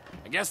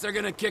 I guess they're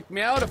gonna kick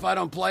me out if I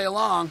don't play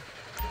along.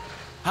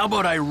 How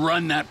about I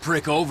run that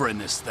prick over in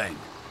this thing?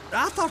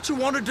 I thought you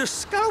wanted to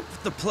scope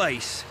the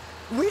place.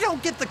 We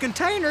don't get the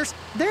containers,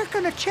 they're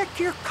gonna check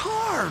your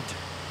card.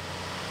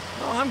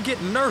 Oh, I'm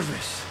getting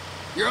nervous.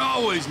 You're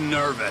always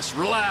nervous.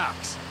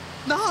 Relax.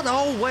 Not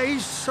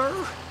always, sir.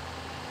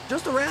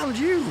 Just around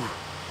you.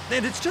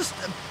 And it's just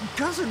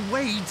Cousin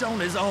Wade's on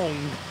his own.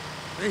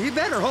 He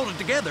better hold it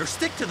together,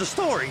 stick to the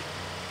story.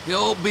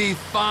 He'll be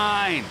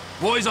fine.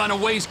 Boy's on a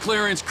waste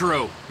clearance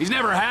crew. He's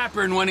never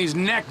happier when he's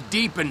neck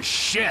deep in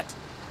shit.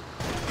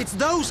 It's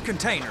those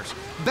containers.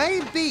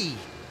 Bay B.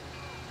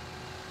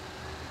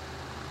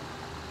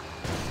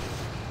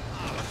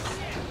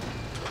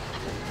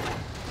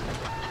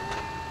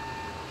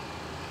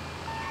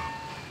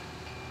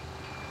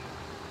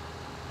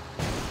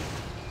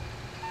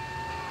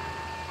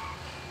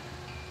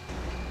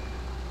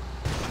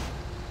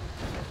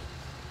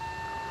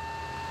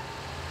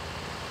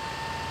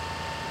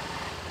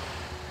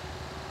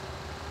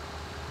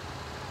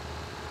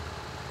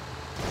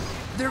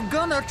 They're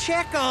gonna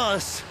check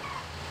us.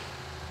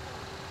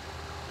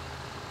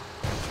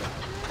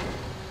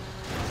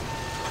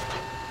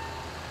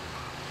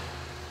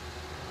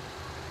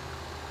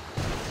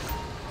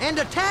 And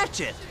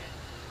attach it.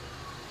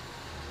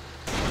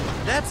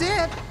 That's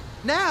it.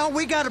 Now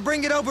we gotta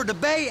bring it over to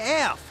Bay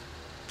F.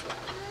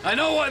 I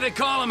know why they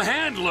call them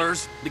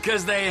handlers,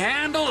 because they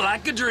handle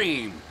like a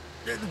dream.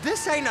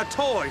 This ain't a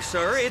toy,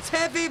 sir. It's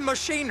heavy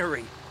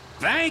machinery.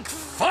 Thank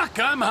fuck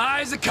I'm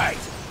high as a kite.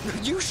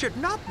 You should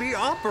not be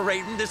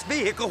operating this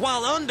vehicle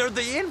while under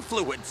the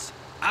influence.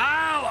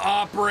 I'll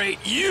operate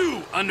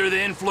you under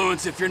the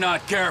influence if you're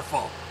not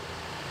careful.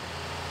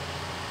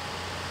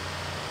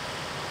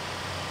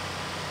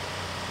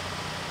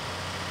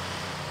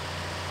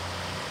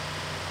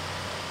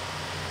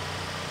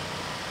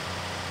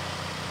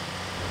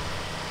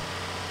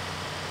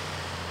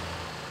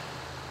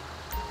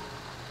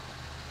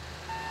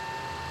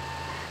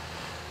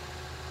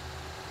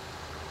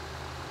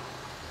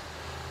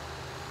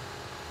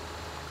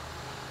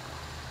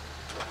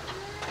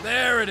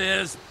 There it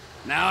is.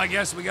 Now I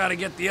guess we gotta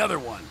get the other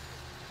one.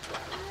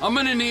 I'm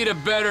gonna need a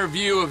better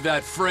view of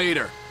that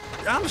freighter.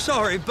 I'm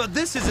sorry, but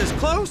this is as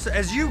close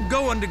as you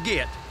going to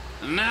get.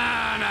 Nah.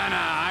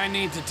 I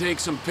need to take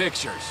some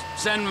pictures.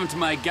 Send them to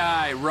my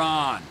guy,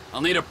 Ron.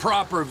 I'll need a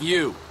proper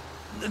view.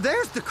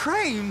 There's the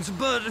cranes,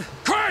 but...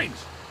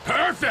 Cranes!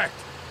 Perfect!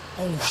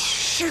 Oh,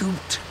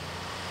 shoot.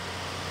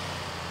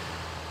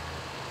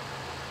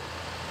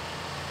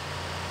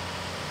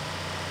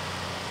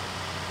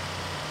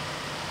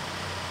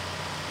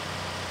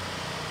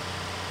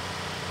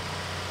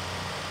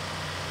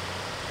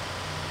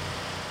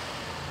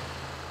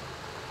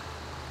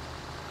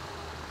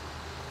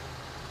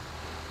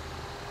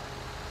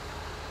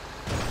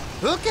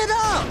 Hook it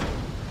up!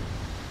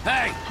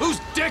 Hey, whose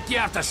dick you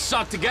have to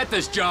suck to get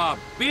this job?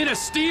 Being a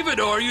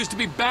stevedore used to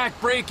be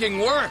back-breaking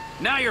work.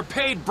 Now you're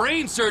paid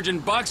brain surgeon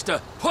bucks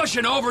to push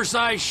an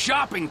oversized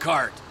shopping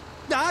cart.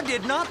 I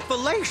did not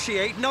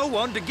fellatiate no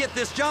one to get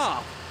this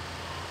job.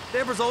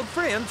 Deborah's old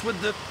friends with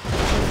the...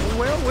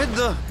 Well, with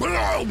the...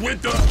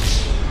 With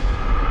the...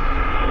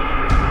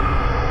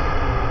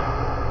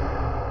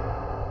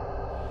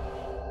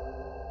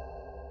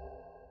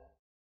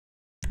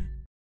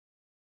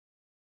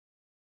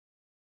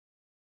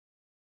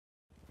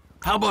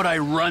 How about I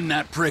run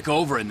that prick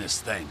over in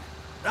this thing?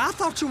 I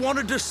thought you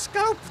wanted to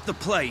scope the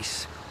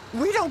place.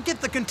 We don't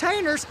get the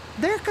containers,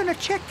 they're gonna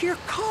check your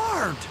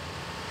card.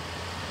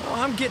 Oh,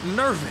 I'm getting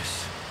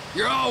nervous.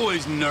 You're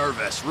always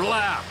nervous.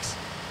 Relax.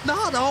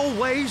 Not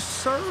always,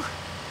 sir.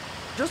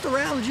 Just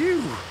around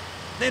you.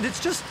 And it's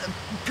just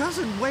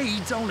Cousin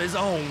Wade's on his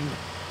own.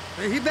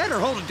 He better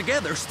hold it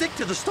together, stick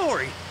to the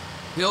story.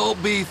 He'll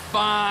be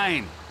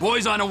fine.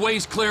 Boy's on a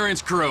waste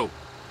clearance crew.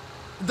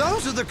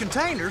 Those are the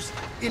containers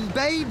in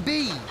Bay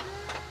B.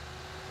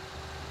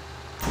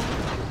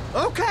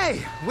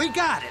 Okay, we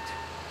got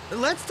it.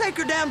 Let's take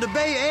her down to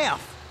Bay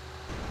F.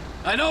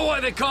 I know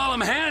why they call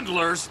them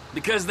handlers,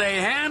 because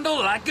they handle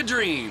like a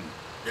dream.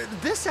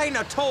 This ain't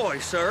a toy,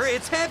 sir.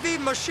 It's heavy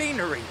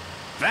machinery.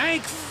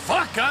 Thank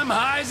fuck I'm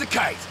high as a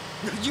kite.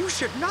 You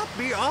should not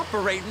be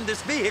operating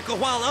this vehicle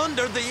while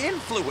under the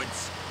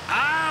influence.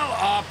 I'll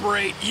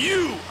operate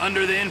you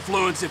under the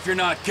influence if you're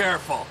not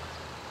careful.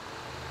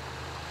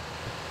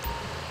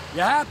 You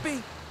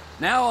happy?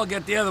 Now I'll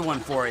get the other one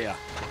for you.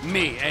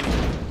 Me,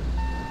 anyway.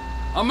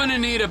 I'm gonna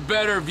need a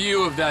better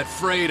view of that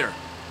freighter.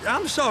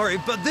 I'm sorry,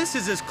 but this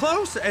is as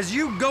close as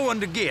you going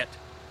to get.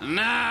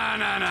 Nah.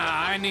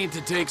 I need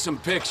to take some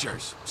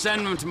pictures.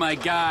 Send them to my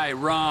guy,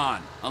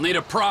 Ron. I'll need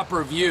a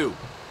proper view.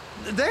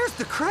 There's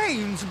the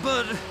cranes,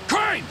 but...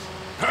 Cranes!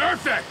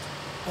 Perfect!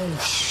 Oh,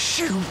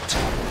 shoot.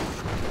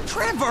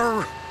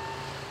 Trevor!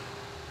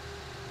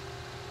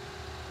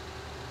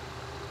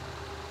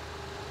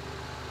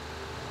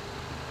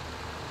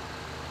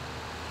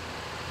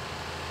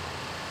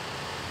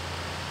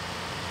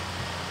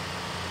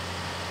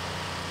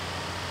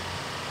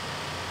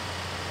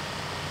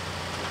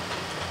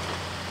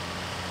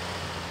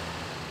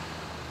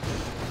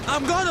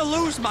 I'm gonna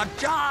lose my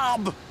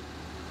job!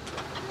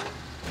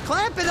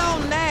 Clamp it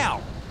on now!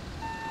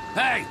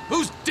 Hey,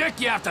 whose dick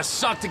you have to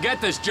suck to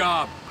get this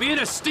job? Being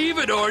a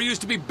stevedore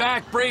used to be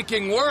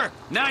back-breaking work.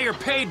 Now you're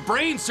paid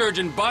brain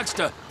surgeon bucks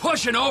to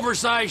push an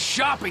oversized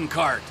shopping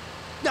cart.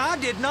 I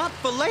did not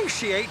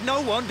fellatiate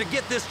no one to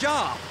get this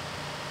job.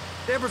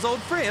 Deborah's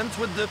old friends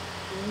with the...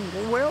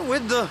 Well,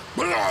 with the...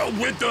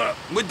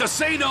 With the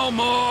say no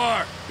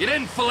more! You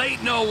didn't fillet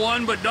no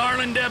one, but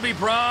darling Debbie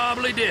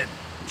probably did.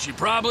 She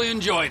probably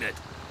enjoyed it.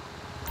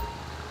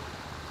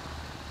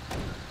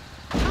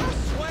 I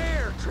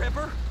swear,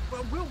 Trevor,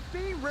 we'll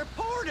be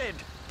reported.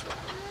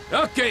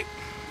 Okay,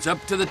 it's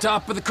up to the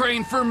top of the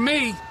crane for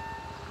me.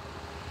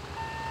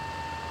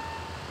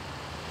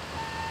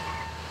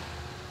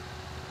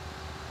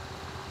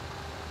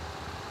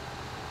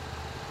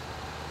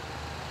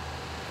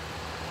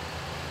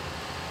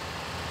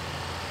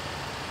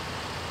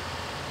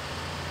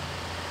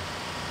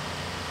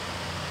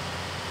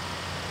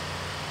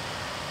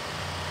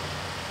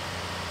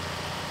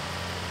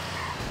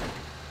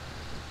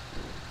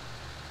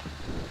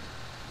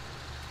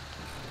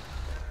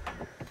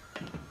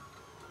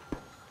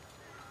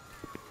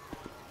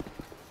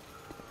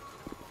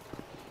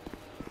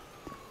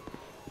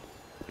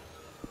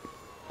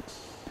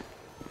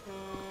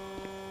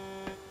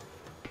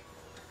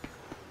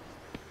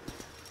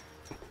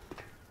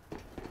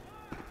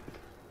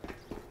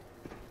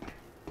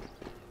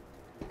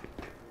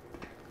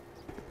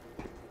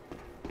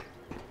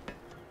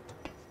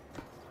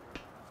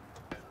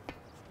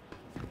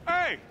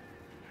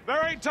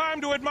 There ain't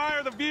time to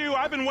admire the view.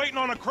 I've been waiting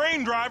on a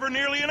crane driver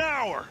nearly an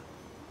hour.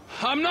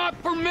 I'm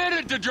not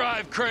permitted to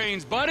drive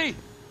cranes, buddy.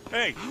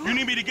 Hey, you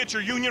need me to get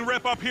your union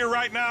rep up here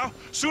right now?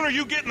 Sooner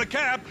you get in the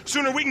cab,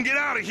 sooner we can get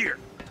out of here.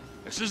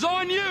 This is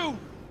on you.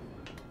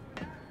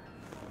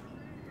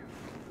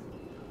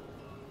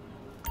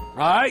 All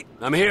right,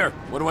 I'm here.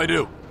 What do I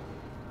do?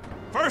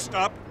 First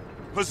up,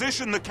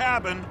 position the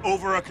cabin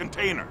over a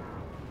container.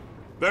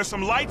 There's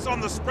some lights on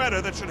the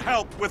spreader that should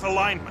help with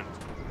alignment.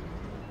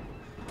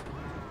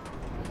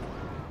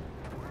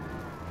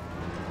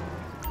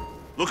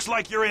 Looks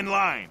like you're in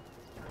line.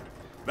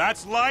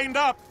 That's lined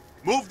up.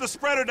 Move the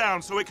spreader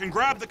down so it can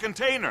grab the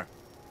container.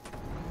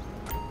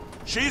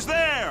 She's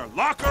there.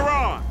 Lock her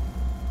on.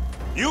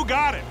 You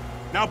got it.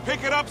 Now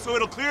pick it up so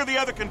it'll clear the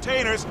other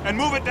containers and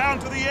move it down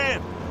to the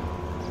end.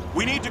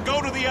 We need to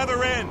go to the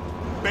other end.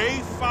 Bay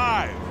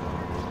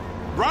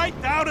 5.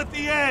 Right down at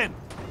the end.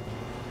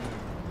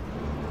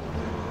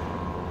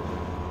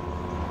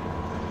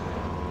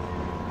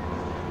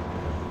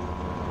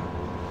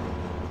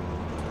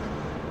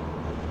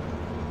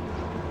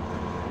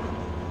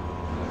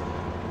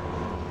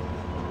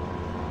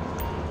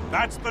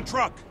 That's the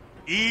truck.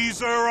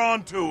 Ease her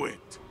onto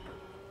it.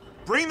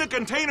 Bring the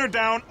container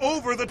down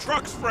over the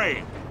truck's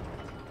frame.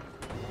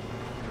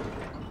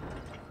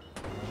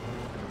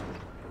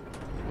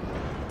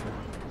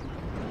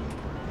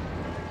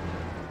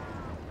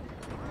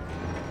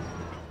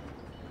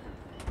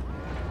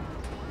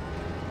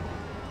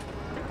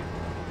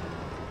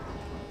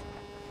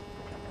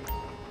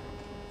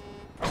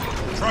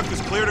 Truck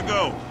is clear to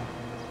go.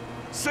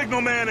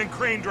 Signalman and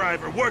crane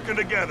driver working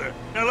together.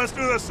 Now let's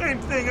do the same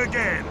thing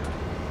again.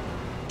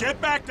 Get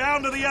back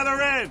down to the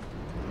other end.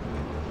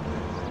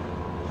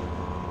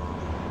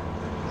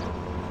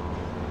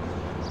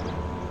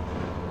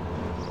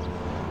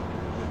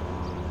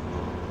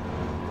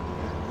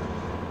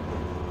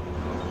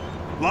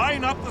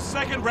 Line up the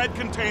second red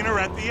container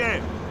at the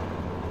end.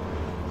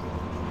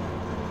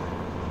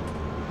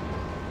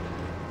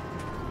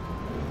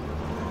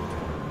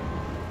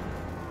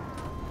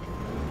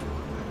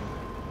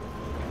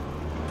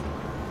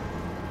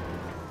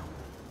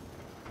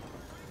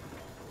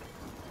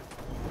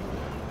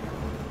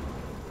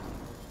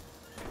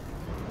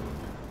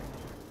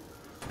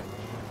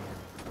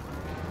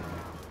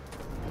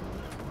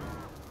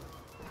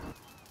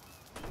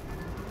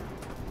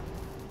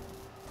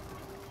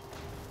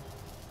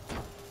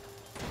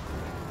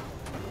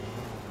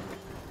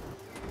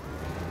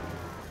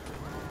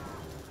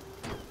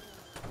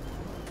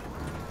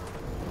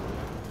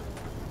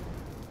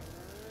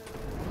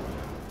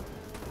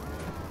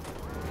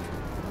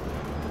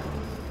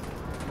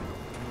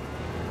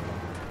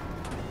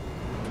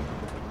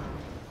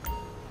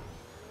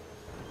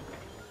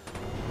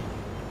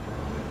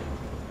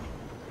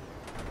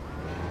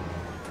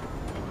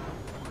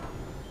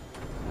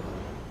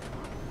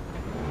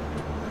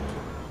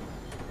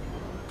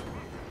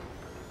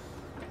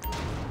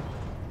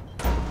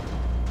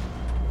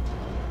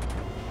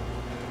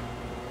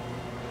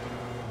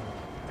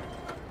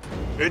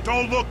 It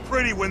don't look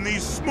pretty when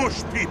these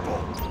smush people.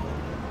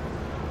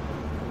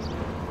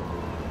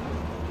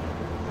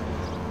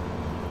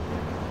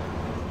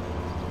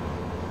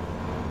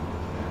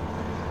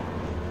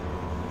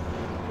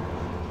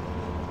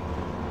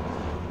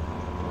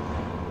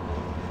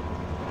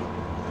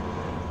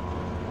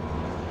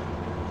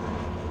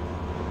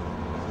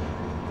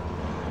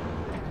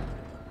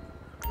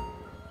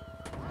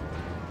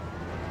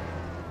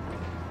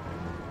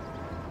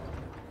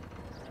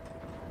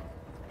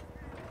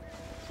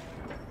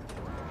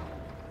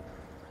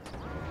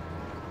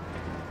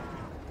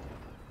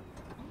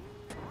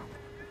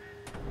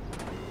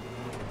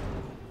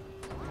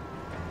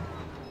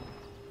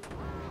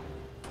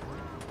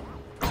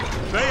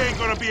 They ain't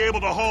gonna be able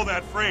to haul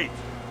that freight.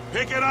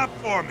 Pick it up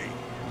for me.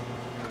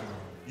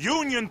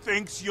 Union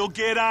thinks you'll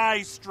get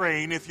eye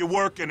strain if you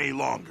work any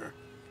longer.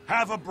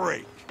 Have a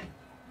break.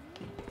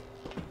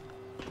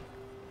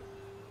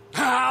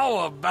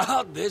 How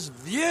about this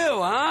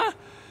view, huh?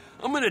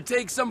 I'm gonna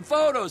take some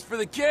photos for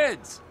the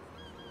kids.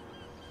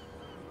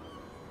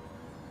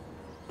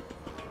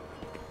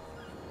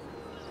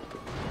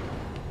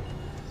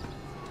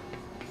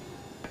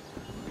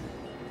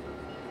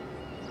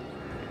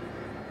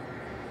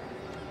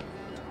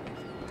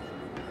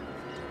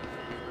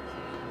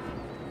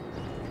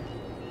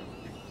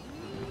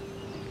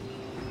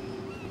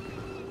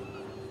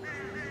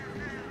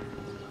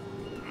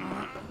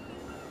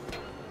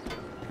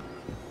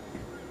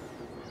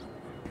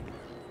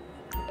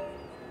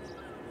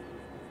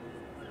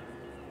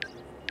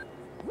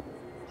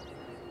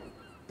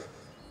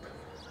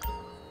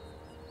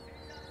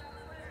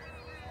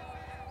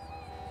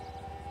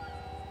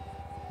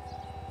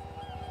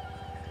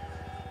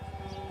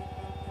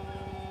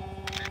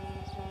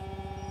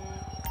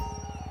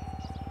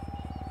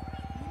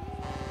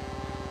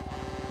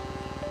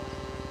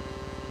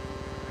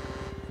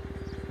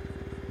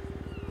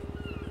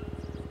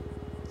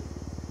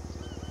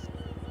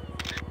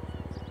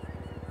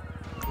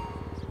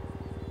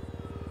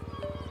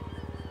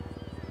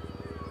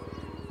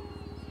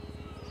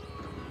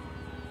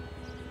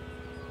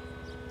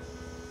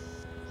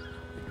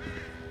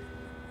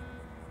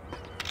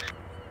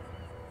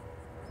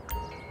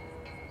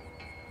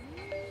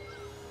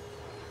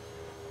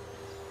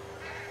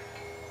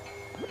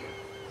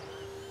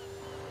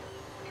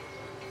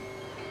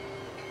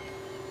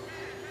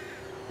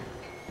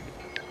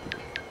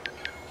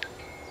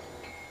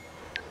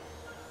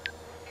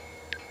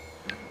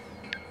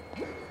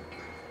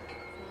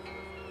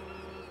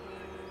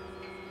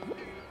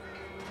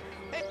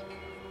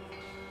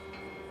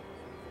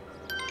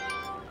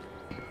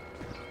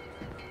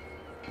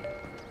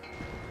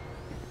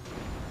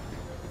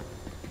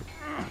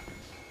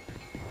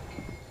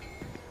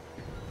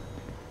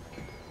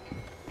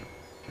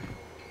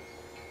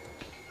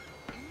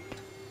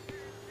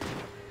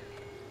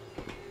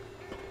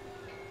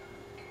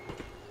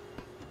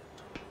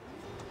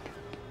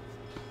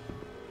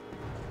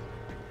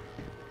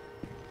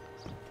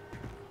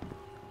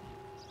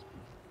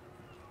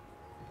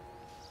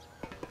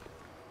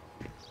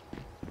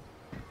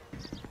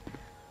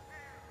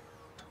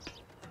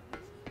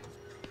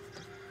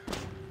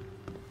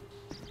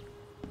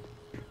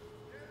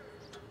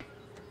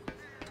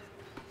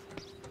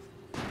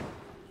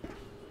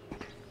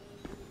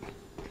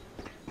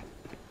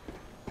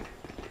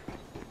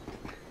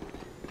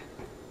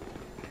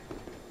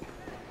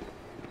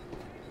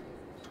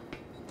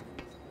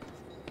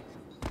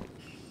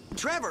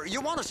 Trevor, you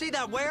want to see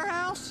that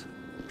warehouse?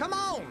 Come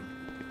on.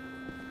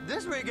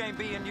 This rig ain't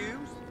being used.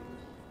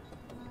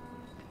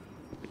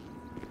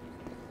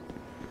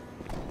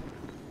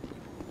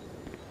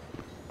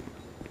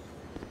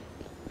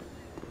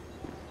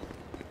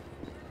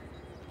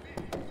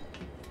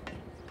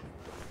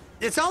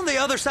 It's on the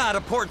other side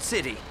of Port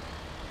City.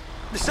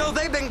 So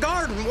they've been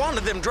guarding one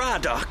of them dry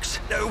docks.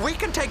 We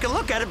can take a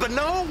look at it, but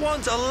no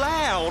one's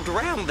allowed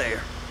around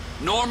there.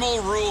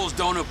 Normal rules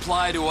don't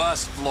apply to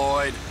us,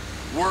 Floyd.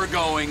 We're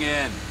going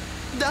in.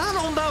 I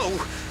don't know.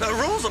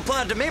 Rules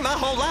applied to me my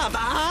whole life.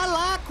 I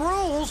like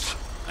rules.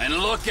 And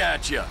look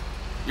at you.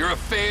 You're a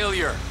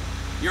failure.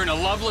 You're in a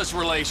loveless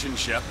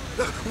relationship.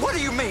 What do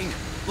you mean?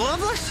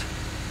 Loveless?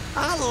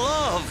 I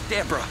love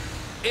Deborah.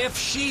 If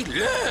she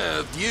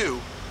loved you,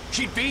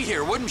 she'd be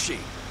here, wouldn't she?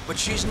 But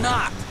she's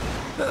not.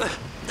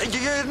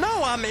 You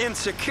know I'm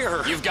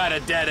insecure. You've got a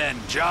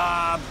dead-end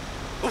job.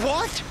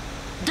 What?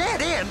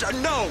 Dead end?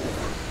 No.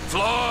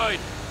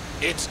 Floyd,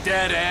 it's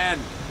dead end.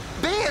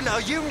 Being a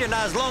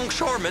unionized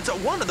longshoreman's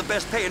one of the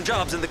best paying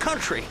jobs in the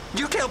country.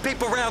 You tell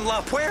people around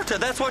La Puerta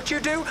that's what you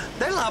do,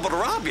 they're liable to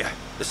rob you.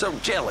 They're so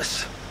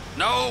jealous.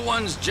 No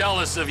one's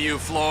jealous of you,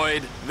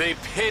 Floyd. They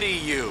pity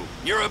you.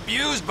 You're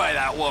abused by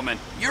that woman.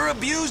 You're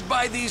abused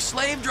by these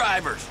slave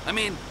drivers. I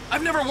mean,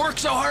 I've never worked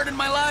so hard in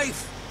my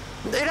life.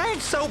 It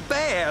ain't so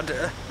bad.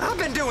 I've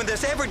been doing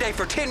this every day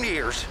for 10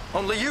 years,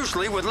 only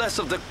usually with less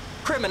of the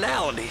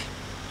criminality.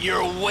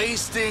 You're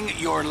wasting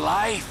your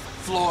life,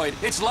 Floyd.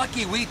 It's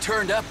lucky we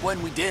turned up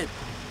when we did.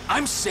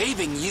 I'm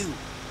saving you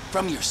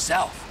from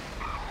yourself.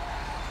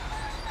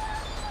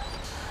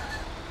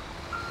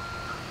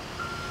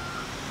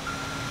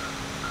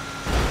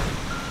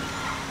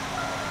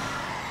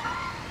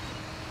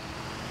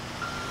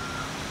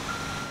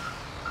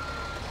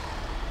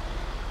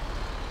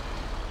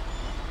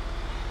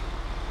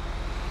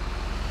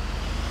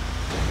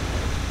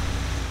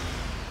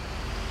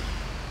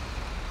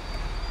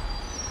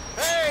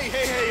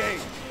 Hey!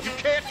 You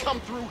can't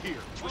come through here.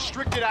 It's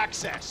restricted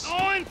access.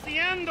 No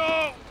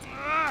entiendo.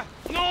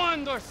 No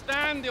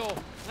understando.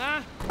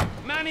 Huh?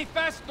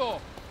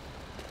 Manifesto.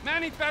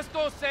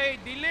 Manifesto say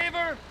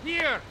deliver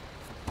here.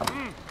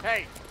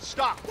 Hey,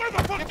 stop. Where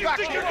the fuck do you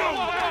think you're going?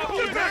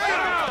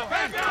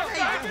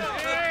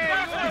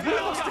 He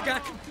must have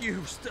got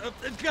confused.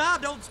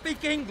 God don't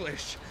speak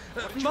English.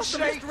 Must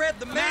have misread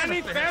the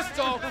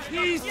manifesto.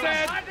 He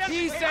said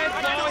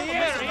go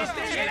here.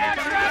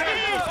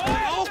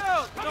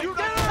 You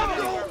got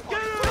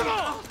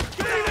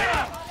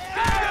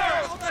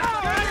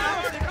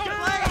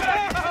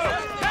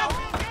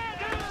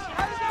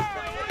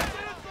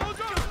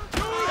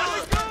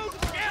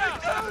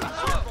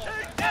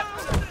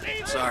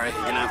Sorry,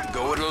 you're gonna have to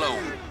go it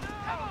alone.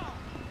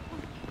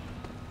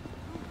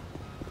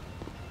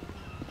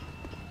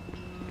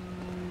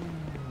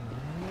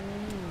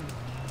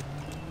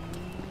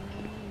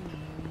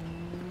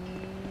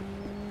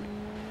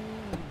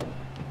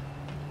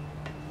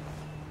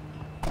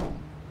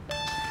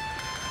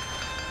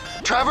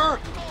 Trevor,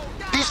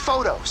 these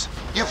photos,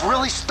 you've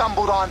really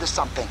stumbled onto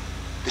something.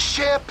 The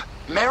ship,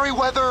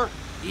 Merryweather.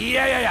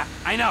 Yeah,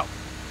 I know.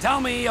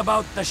 Tell me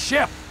about the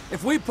ship.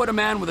 If we put a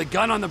man with a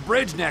gun on the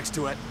bridge next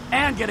to it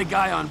and get a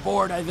guy on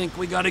board, I think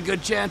we got a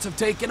good chance of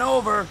taking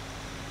over.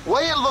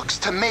 Way it looks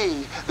to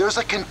me, there's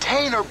a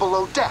container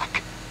below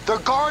deck. They're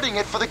guarding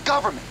it for the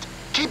government,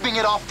 keeping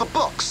it off the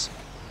books.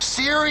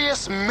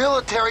 Serious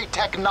military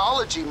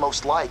technology,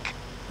 most like.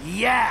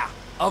 Yeah,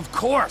 of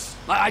course.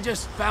 I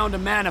just found a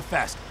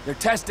manifest. They're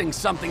testing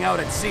something out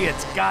at sea.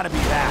 It's gotta be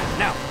that.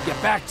 Now,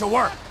 get back to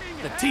work.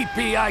 The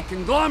TPI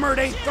conglomerate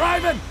ain't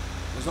thriving.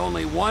 There's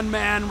only one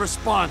man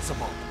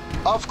responsible.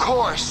 Of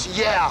course,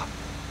 yeah.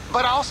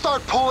 But I'll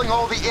start pulling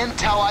all the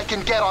intel I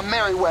can get on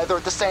Merryweather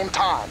at the same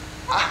time.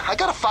 I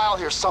got a file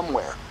here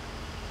somewhere.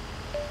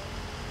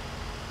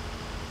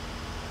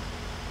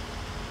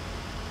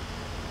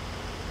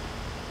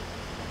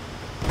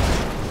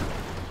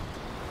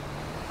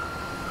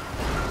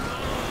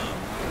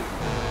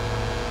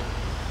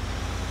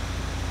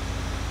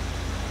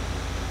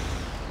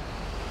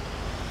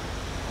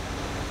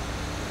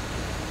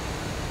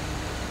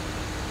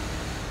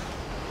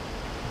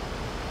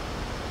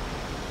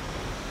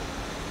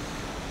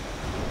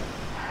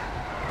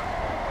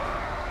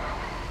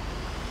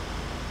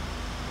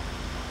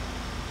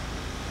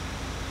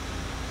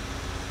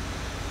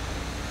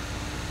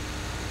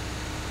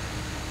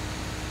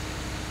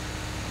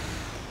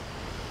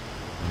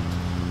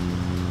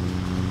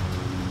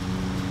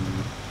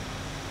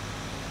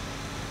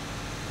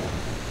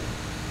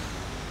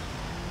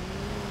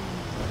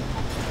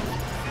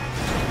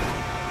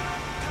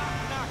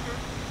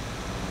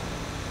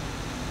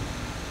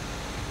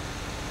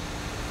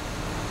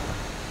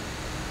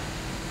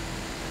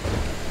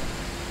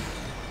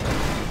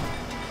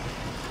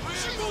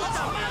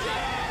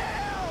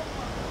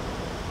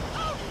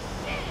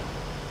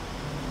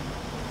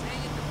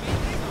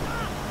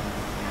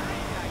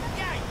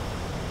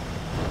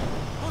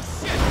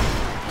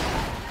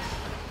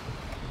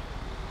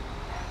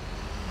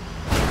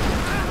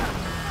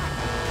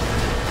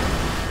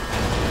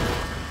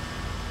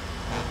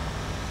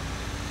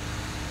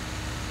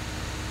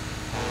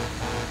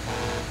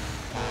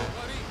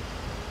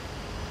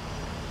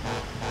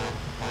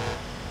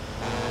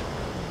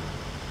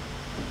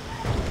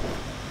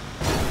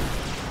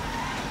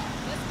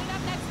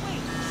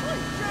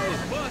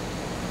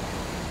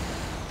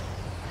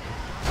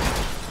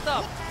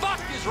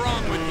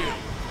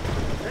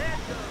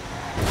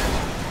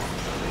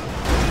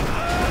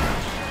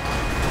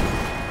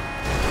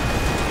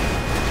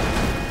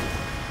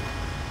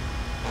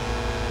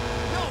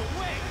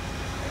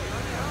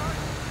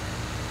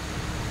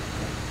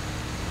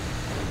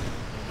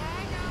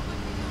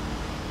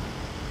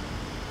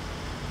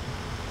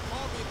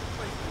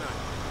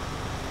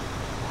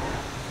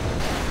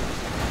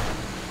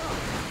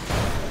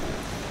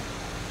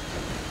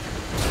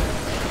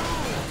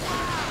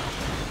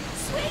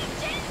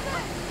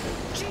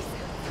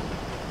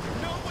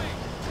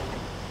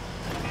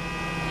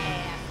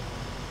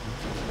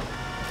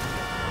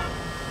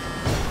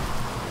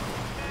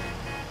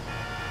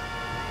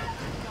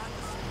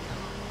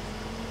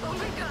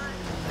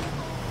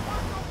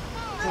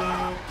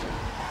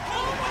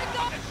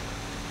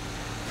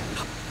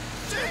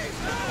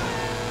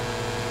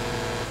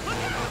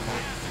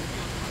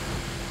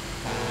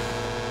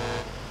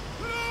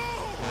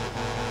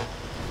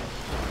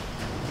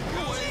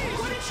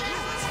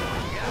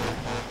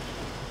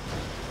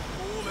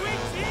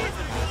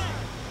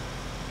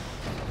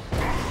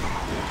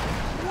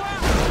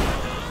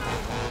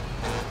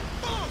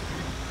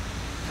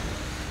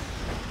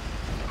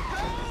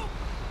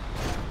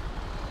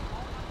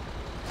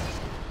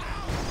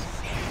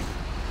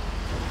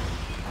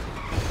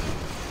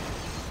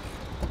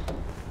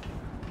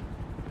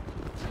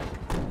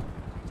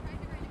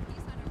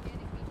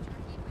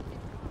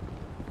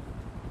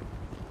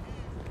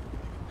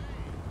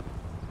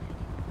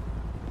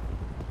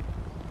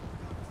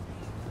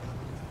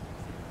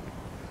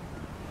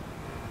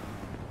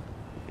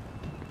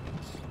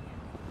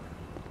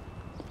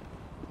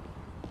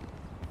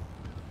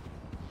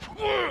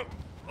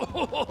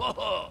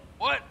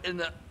 What in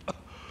the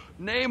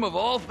name of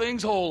all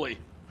things holy?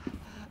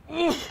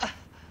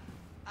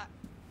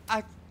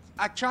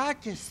 I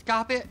tried to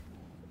stop it,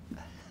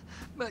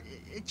 but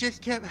it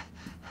just kept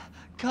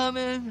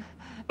coming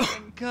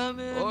and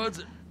coming. Oh,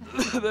 it's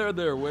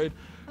there, Wade.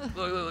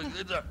 Look,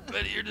 it's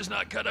Betty, you're just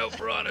not cut out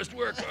for honest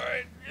work, all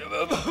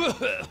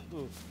right?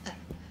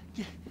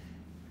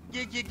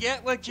 Did you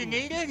get what you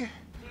needed?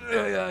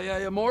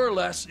 Yeah, more or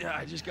less. Yeah,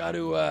 I just got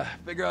to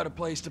figure out a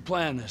place to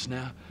plan this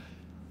now.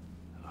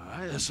 All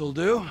right, this'll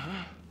do.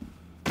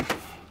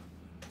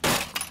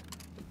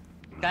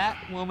 That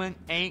woman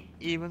ain't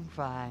even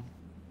fine.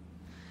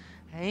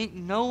 Ain't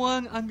no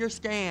one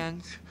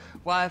understands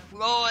why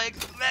Floyd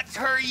lets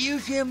her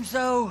use him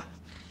so.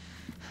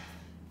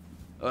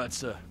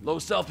 That's low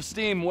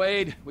self-esteem,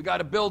 Wade. We got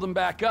to build him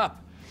back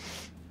up.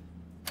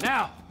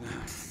 Now.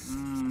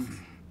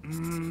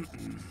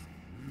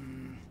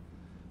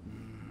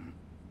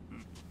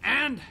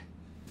 And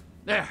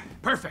there,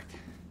 perfect.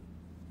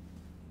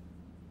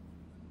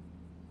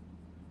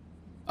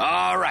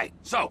 All right,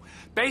 so,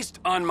 based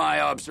on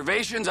my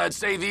observations, I'd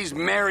say these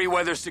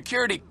Merryweather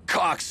security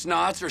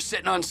cocksnots are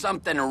sitting on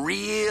something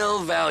real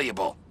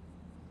valuable.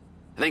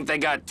 I think they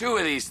got 2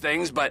 of these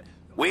things, but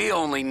we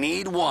only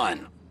need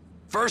 1.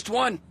 First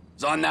one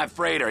is on that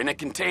freighter in a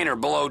container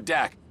below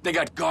deck. They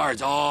got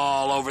guards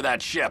all over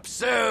that ship,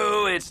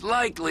 so it's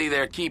likely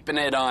they're keeping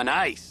it on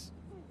ice.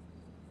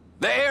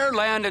 The air,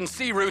 land, and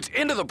sea routes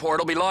into the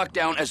port will be locked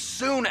down as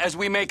soon as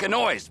we make a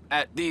noise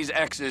at these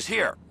X's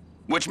here.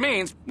 Which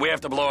means we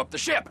have to blow up the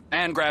ship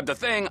and grab the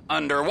thing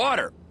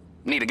underwater.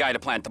 Need a guy to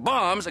plant the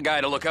bombs, a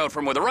guy to look out for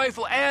him with a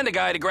rifle, and a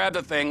guy to grab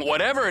the thing,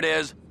 whatever it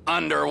is,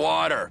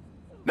 underwater.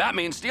 That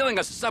means stealing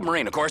us a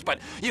submarine, of course, but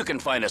you can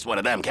find us one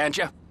of them, can't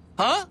you?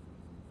 Huh?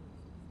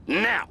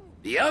 Now,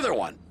 the other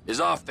one is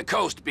off the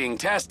coast being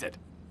tested.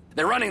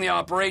 They're running the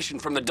operation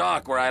from the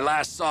dock where I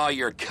last saw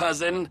your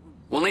cousin.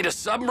 We'll need a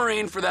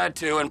submarine for that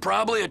too, and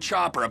probably a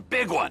chopper, a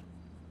big one.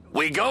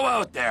 We go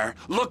out there,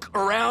 look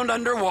around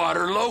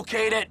underwater,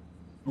 locate it,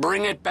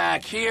 bring it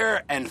back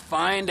here, and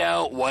find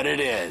out what it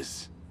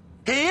is.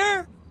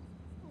 Here?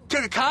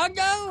 To the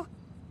Congo?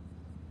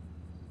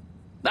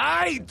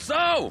 Aye,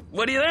 so,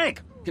 what do you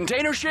think?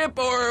 Container ship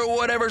or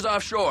whatever's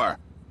offshore?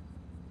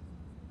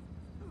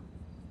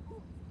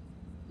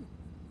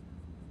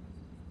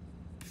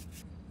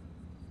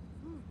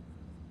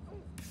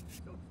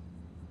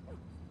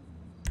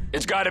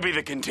 It's gotta be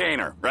the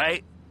container,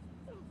 right?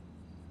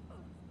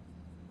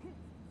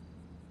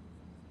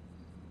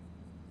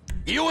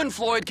 You and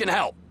Floyd can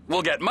help.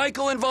 We'll get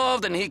Michael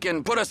involved and he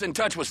can put us in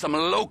touch with some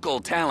local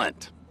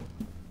talent.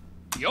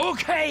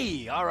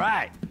 Okay, all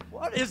right.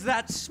 What is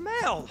that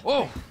smell?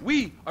 Oh,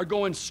 we are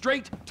going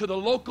straight to the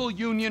local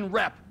union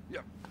rep.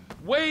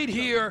 Wade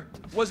here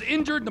was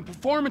injured in the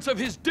performance of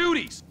his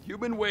duties.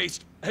 Human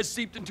waste has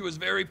seeped into his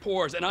very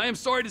pores, and I am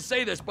sorry to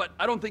say this, but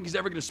I don't think he's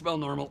ever gonna smell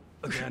normal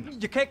again.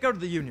 You can't go to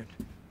the union.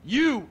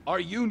 You are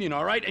union,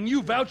 all right? And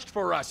you vouched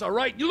for us, all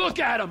right? You look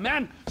at him,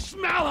 man.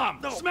 Smell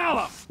him! No.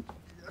 Smell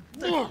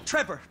him!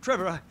 Trevor,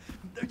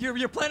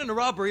 you're planning a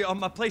robbery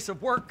on my place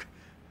of work.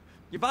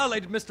 You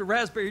violated Mr.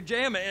 Raspberry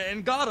Jam,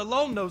 and God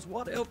alone knows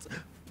what else.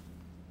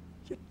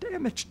 You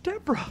damaged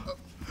Deborah.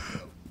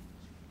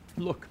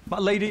 Look, my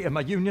lady and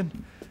my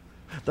union,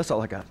 that's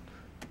all I got.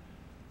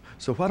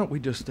 So why don't we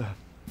just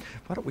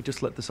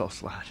let this all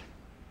slide,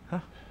 huh?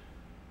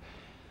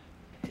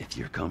 If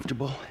you're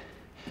comfortable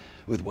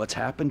with what's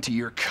happened to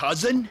your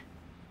cousin,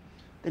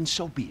 then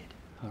so be it,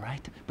 all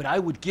right? But I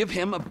would give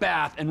him a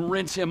bath and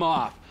rinse him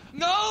off.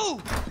 No!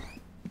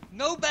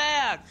 No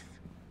bath!